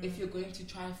if you're going to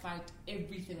try and fight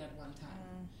everything at one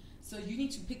time. So you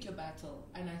need to pick your battle.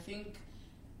 And I think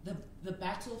the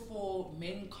battle for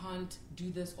men can't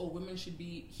do this or women should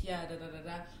be here,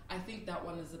 I think that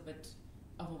one is a bit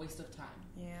of a waste of time.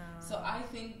 Yeah. So I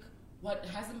think what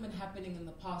hasn't been happening in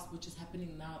the past, which is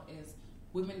happening now, is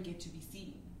women get to be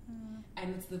seen.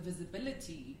 And it's the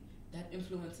visibility that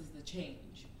influences the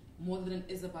change more than it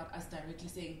is about us directly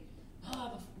saying,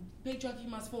 the patriarchy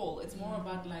must fall. It's more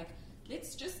about like,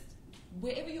 let's just,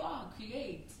 wherever you are,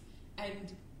 create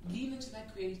and lean into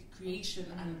that creation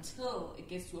until it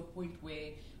gets to a point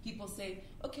where people say,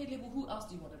 okay, Lebo, who else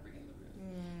do you want to bring in the room?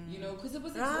 You know, because it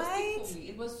was exhausting for me.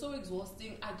 It was so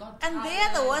exhausting. I got tired. And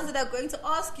they're the ones that are going to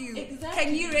ask you,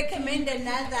 can you recommend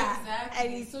another?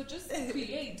 Exactly. So just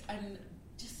create and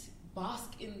just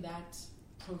bask in that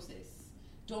process.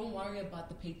 Don't worry about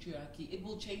the patriarchy. It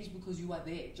will change because you are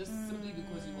there. Just simply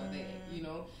because you are there, you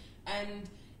know. And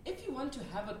if you want to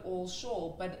have it all,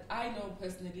 sure. But I know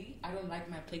personally, I don't like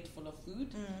my plate full of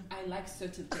food. I like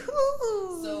certain things.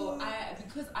 So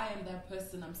because I am that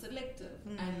person, I'm selective.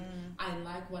 And I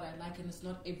like what I like, and it's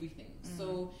not everything.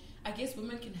 So I guess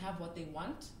women can have what they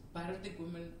want, but I don't think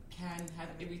women can have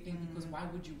everything because why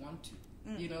would you want to?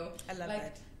 You know? I love like,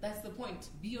 that. That's the point.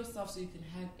 Be yourself so you can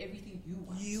have everything you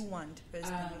want. You want,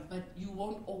 personally. But you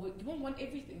won't want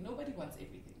everything. Nobody wants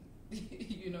everything.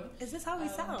 You know? Is this how we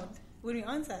sound when we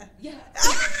answer? Yeah.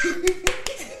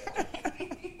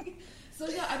 So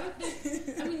yeah, I don't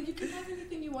think, I mean, you can have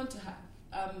anything you want to have.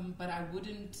 But I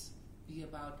wouldn't be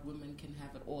about women can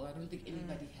have it all. I don't think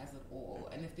anybody has it all.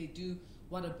 And if they do,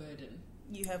 what a burden.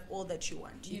 You have all that you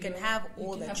want. You can have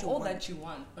all that you want. That you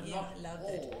want, but not I love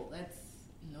all. That's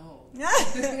no.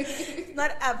 It's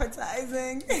not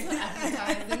appetizing. It's not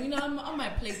appetizing. You know, I'm on my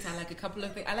plate. I like a couple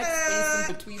of things. I like space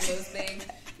in between those things.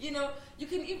 You know, you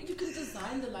can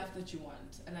design the life that you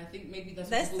want, and I think maybe that's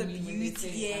what people mean when they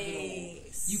say have it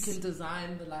all. You can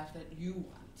design the life that you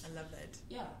want. I love that.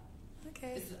 Yeah.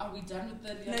 Okay. Are we done with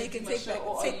the? No, you can take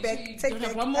back. Take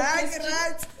back. One more question.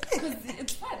 Because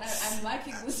it's fun. I'm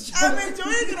liking this job. I'm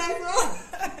enjoying it as well.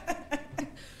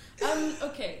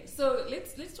 Okay, so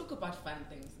let's talk about fun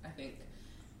things. I think.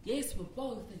 Yes, we're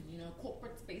both in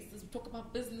corporate spaces. We talk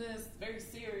about business, very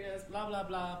serious, blah blah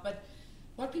blah. But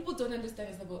what people don't understand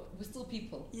is that we're still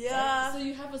people. Yeah. Right? So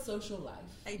you have a social life.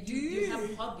 I do. You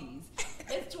have hobbies.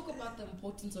 Let's talk about the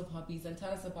importance of hobbies and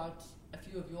tell us about a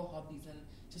few of your hobbies and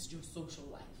just your social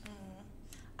life.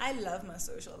 I love my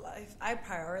social life. I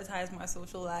prioritize my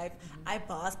social life. I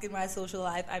bask in my social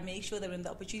life. I make sure that when the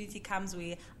opportunity comes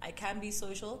where I can be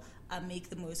social, I make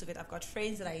the most of it. I've got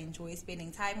friends that I enjoy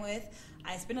spending time with.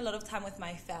 I spend a lot of time with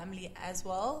my family as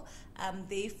well.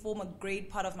 They form a great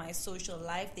part of my social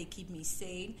life. They keep me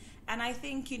sane. And I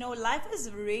think, life is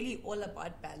really all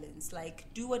about balance. Like,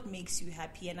 do what makes you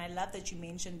happy. And I love that you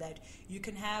mentioned that you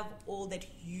can have all that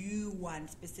you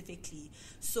want specifically.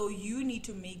 So you need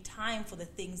to make time for the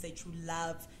things that you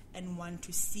love and want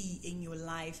to see in your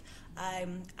life.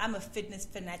 I'm a fitness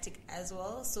fanatic as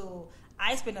well. So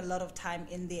I spend a lot of time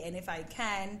in there. And if I'm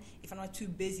not too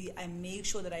busy, I make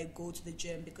sure that I go to the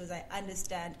gym because I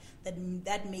understand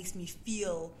that makes me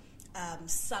feel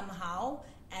somehow.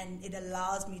 And it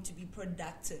allows me to be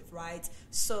productive, right?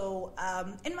 So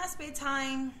in my spare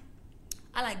time,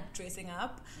 I like dressing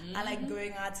up. I like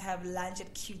going out to have lunch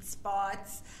at cute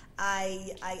spots.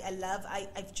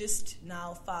 I've just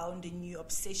now found a new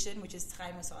obsession, which is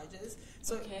Thai massages.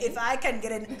 So if I can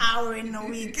get an hour in a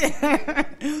week,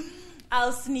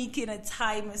 I'll sneak in a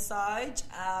Thai massage,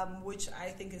 which I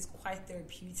think is quite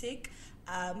therapeutic.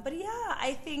 But yeah,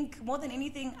 I think more than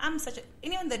anything,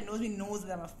 anyone that knows me knows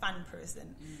that I'm a fun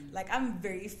person. Like, I'm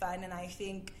very fun, and I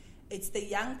think it's the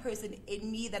young person in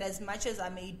me that as much as I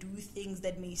may do things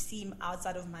that may seem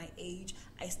outside of my age,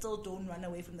 I still don't run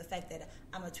away from the fact that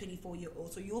I'm a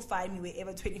 24-year-old. So you'll find me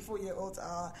wherever 24-year-olds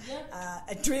are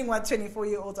doing what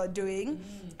 24-year-olds are doing.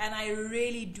 And I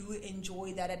really do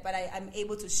enjoy that. But I'm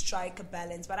able to strike a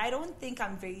balance. But I don't think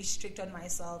I'm very strict on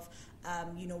myself,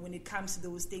 when it comes to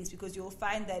those things, because you'll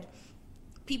find that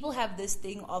people have this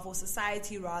thing of, or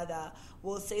society rather,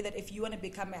 will say that if you want to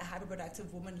become a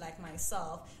hyper-productive woman like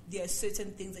myself, there are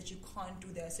certain things that you can't do.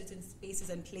 There are certain spaces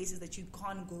and places that you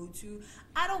can't go to.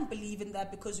 I don't believe in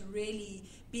that, because really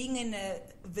being in a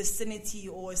vicinity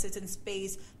or a certain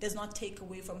space does not take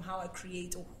away from how I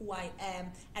create or who I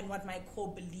am and what my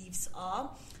core beliefs are.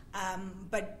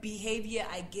 But behavior,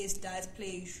 I guess, does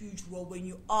play a huge role when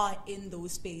you are in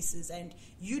those spaces, and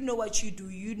you know what you do,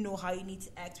 you know how you need to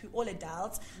act. We're all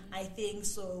adults, I think,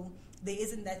 so there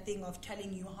isn't that thing of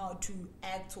telling you how to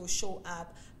act or show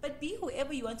up, but be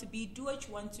whoever you want to be, do what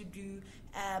you want to do.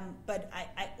 But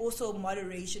I also,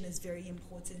 moderation is very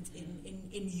important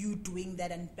in you doing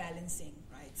that and balancing,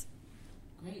 right?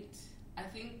 Great. I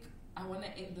think I want to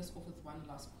end this off with one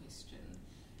last question,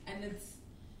 and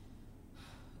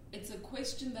it's a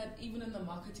question that even in the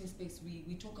marketing space,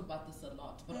 we talk about this a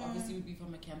lot, but obviously it would be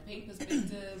from a campaign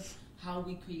perspective, how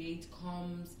we create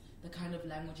comms, the kind of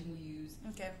languaging we use.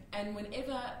 Okay. And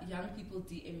whenever young people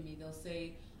DM me, they'll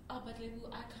say, "Oh, but Lebu,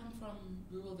 I come from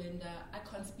rural Venda. I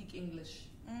can't speak English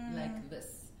like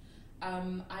this.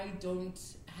 I don't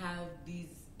have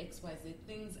these XYZ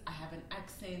things. I have an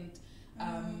accent.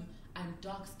 I'm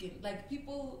dark skinned." Like,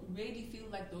 people really feel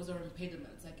like those are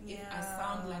impediments. Like, if I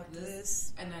sound like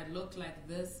this and I look like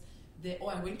this,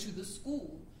 or I went to this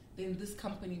school, then this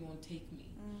company won't take me.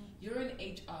 You're in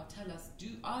HR. Tell us,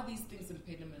 are these things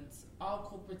impediments? Are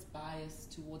corporates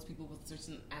biased towards people with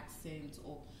certain accents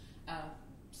or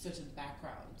certain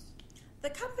backgrounds? The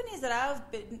companies that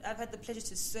I've had the pleasure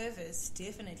to service,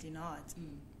 definitely not.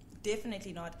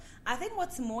 Definitely not. I think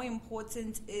what's more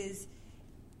important is,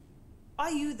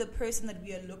 are you the person that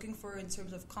we are looking for in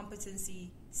terms of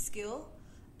competency, skill?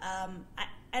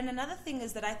 And another thing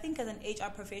is that I think as an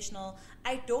HR professional,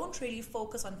 I don't really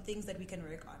focus on things that we can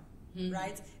work on,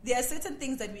 right? There are certain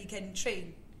things that we can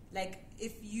train. Like,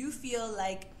 if you feel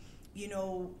like, you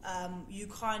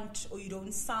can't, or you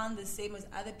don't sound the same as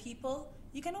other people,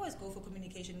 you can always go for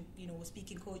communication,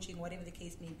 speaking, coaching, whatever the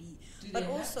case may be. But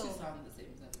also, have to sound the same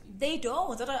as other people? They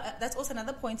don't. That's also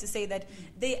another point to say, that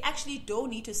they actually don't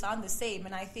need to sound the same.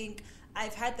 And I think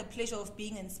I've had the pleasure of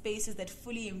being in spaces that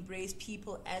fully embrace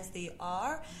people as they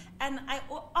are. And I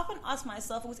often ask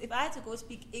myself, if I had to go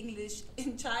speak English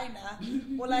in China,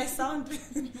 will I not sound?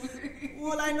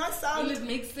 Will it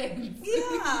make sense?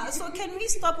 Yeah. So can we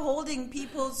stop holding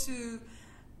people to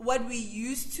what we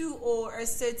used to, or a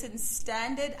certain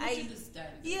standard? It's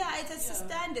a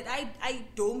standard. I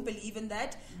don't believe in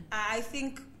that. I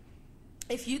think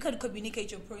if you can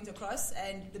communicate your point across,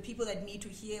 and the people that need to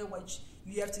hear what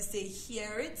you have to say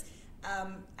hear it,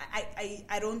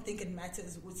 I don't think it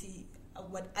matters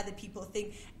what other people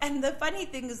think. And the funny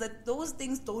thing is that those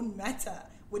things don't matter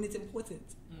when it's important.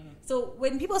 So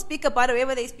when people speak about it,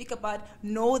 wherever they speak about,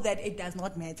 know that it does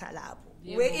not matter.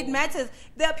 Where it matters,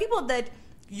 there are people that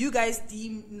you guys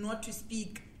deem not to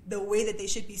speak the way that they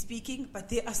should be speaking, but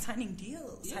they are signing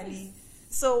deals, honey.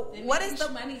 So what is the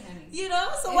money, honey?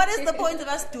 So what is the point of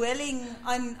us dwelling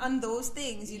on those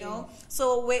things, know?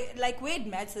 So where it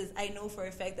matters, I know for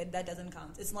a fact that doesn't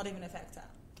count. It's not even a factor.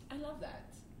 I love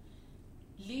that.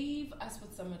 Leave us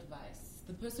with some advice.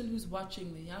 The person who's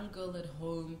watching, the young girl at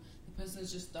home, the person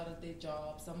who's just started their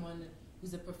job, someone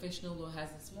who's a professional or has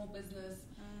a small business,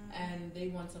 and they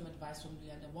want some advice from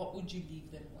Luyanda, what would you leave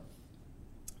them with?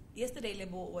 Yesterday,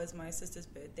 Lebo, was my sister's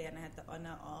birthday, and I had the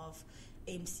honor of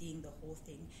emceeing the whole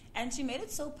thing. And she made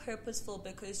it so purposeful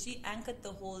because she anchored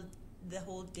the whole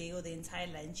day, or the entire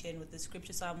luncheon, with the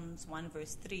scripture, Psalms 1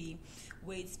 verse 3,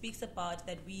 where it speaks about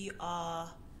that we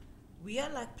are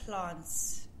like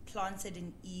plants planted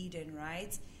in Eden,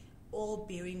 right? All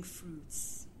bearing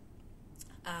fruits.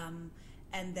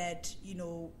 And that,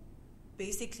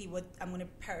 basically what I'm going to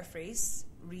paraphrase,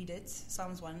 read it,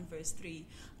 Psalms 1 verse 3.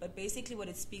 But basically what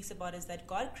it speaks about is that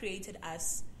God created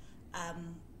us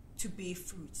to bear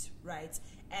fruit, right?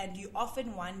 And you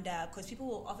often wonder, because people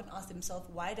will often ask themselves,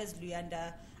 why does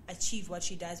Luyanda achieve what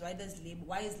she does? Why is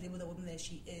Lebo the woman that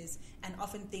she is? And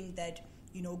often think that,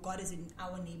 God is in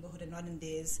our neighborhood and not in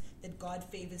theirs, that God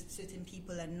favors certain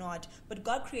people and not. But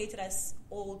God created us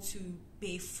all to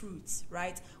bear fruits,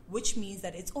 right? Which means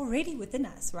that it's already within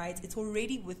us, right? It's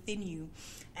already within you.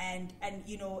 And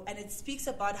it speaks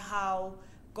about how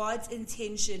God's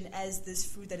intention as this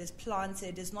fruit that is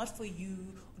planted is not for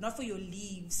you, not for your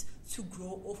leaves to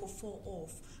grow off or fall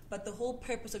off, but the whole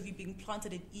purpose of you being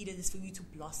planted in Eden is for you to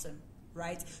blossom,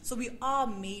 right? So we are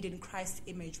made in Christ's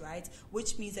image, right?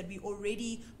 Which means that we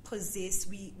already possess,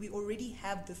 we already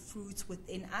have the fruits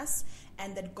within us,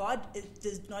 and that God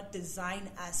does not design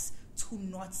us to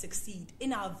not succeed.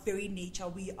 In our very nature,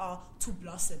 we are to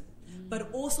blossom.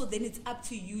 But also then it's up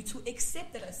to you to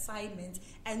accept that assignment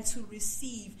and to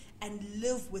receive and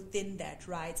live within that,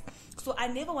 right? So I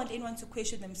never want anyone to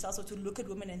question themselves or to look at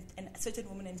women and certain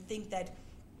women and think that,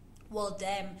 well,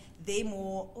 damn, they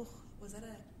more... Oh, was that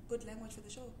a good language for the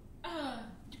show?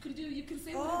 You can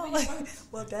say whatever you want.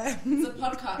 Well, damn. It's a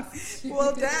podcast.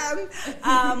 Well,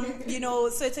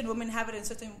 damn. Certain women have it and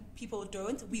certain people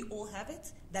don't. We all have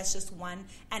it. That's just one.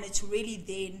 And it's really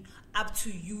then up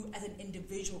to you as an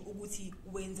individual.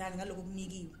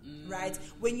 Right?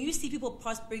 When you see people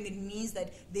prospering, it means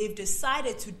that they've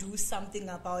decided to do something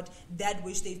about that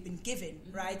which they've been given,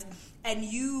 right? And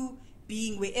you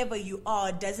being wherever you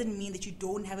are doesn't mean that you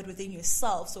don't have it within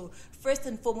yourself. So first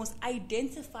and foremost,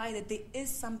 identify that there is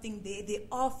something there, there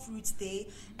are fruits there,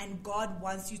 and God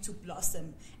wants you to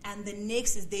blossom. And the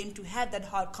next is then to have that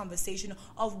hard conversation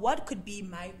of what could be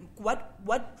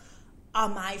are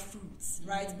my fruits,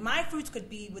 right? My fruits could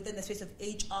be within the space of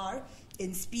HR,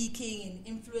 in speaking,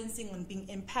 in influencing, in being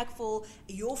impactful.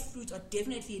 Your fruits are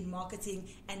definitely in marketing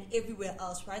and everywhere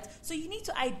else, right? So you need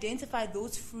to identify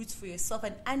those fruits for yourself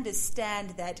and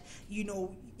understand that,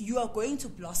 you are going to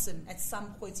blossom at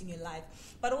some point in your life.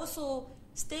 But also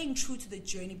staying true to the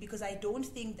journey, because I don't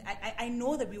think, I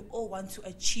know that we all want to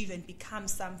achieve and become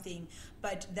something,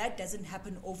 but that doesn't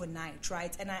happen overnight,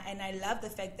 right? And I love the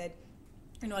fact that,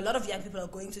 a lot of young people are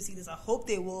going to see this. I hope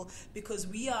they will, because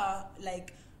we are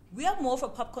more of a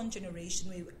popcorn generation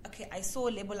where, okay, I saw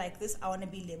a label like this, I want to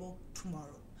be label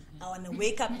tomorrow. I want to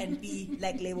wake up and be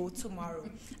like label tomorrow.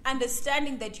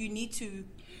 Understanding that you need to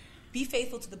be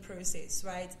faithful to the process,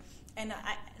 right? And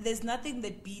there's nothing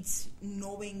that beats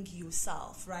knowing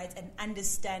yourself, right? And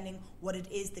understanding what it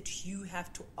is that you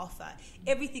have to offer.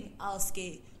 Everything else,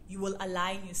 you will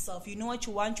align yourself. You know what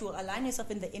you want, you will align yourself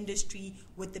in the industry,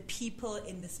 with the people,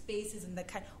 in the spaces, in the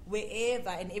wherever,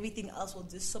 and everything else will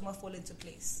just somehow fall into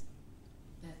place.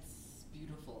 That's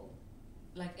beautiful.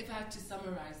 Like, if I had to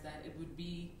summarize that, it would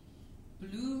be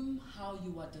bloom how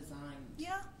you are designed.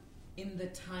 Yeah. In the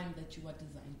time that you are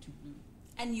designed to bloom.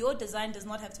 And your design does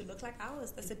not have to look like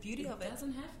ours. That's the beauty of it. It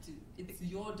doesn't have to. It's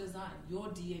your design, your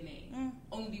DNA.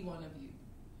 Only one of you.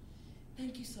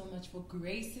 Thank you so much for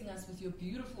gracing us with your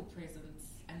beautiful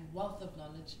presence and wealth of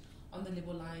knowledge on the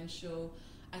Lebo Lion Show.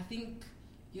 I think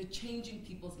you're changing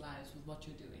people's lives with what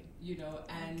you're doing,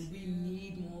 and we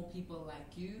need more people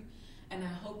like you. And I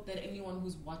hope that anyone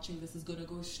who's watching this is going to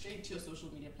go straight to your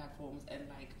social media platforms and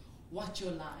watch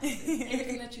your lives,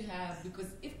 everything that you have, because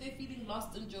if they're feeling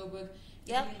lost in Joburg,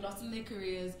 feeling lost in their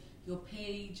careers, your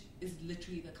page is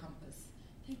literally the compass.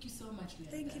 Thank you so much,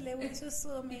 Luyanda. Thank you, Lebo. It was so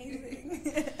amazing.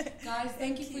 Guys,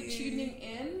 thank you for tuning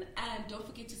in. And don't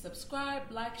forget to subscribe,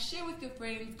 share with your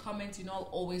friends, comment. I'll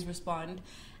always respond.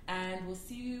 And we'll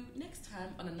see you next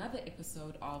time on another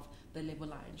episode of The Lebo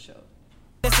Lion Show.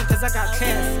 Listen, cause I got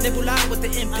class. Lebo Lion with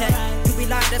the impact. You be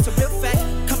lying, that's a real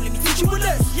fact. Come let me teach you a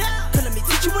lesson. Come let me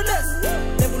teach you a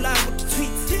lesson. Lebo Lion with the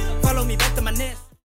tweets. Follow me back to my nest.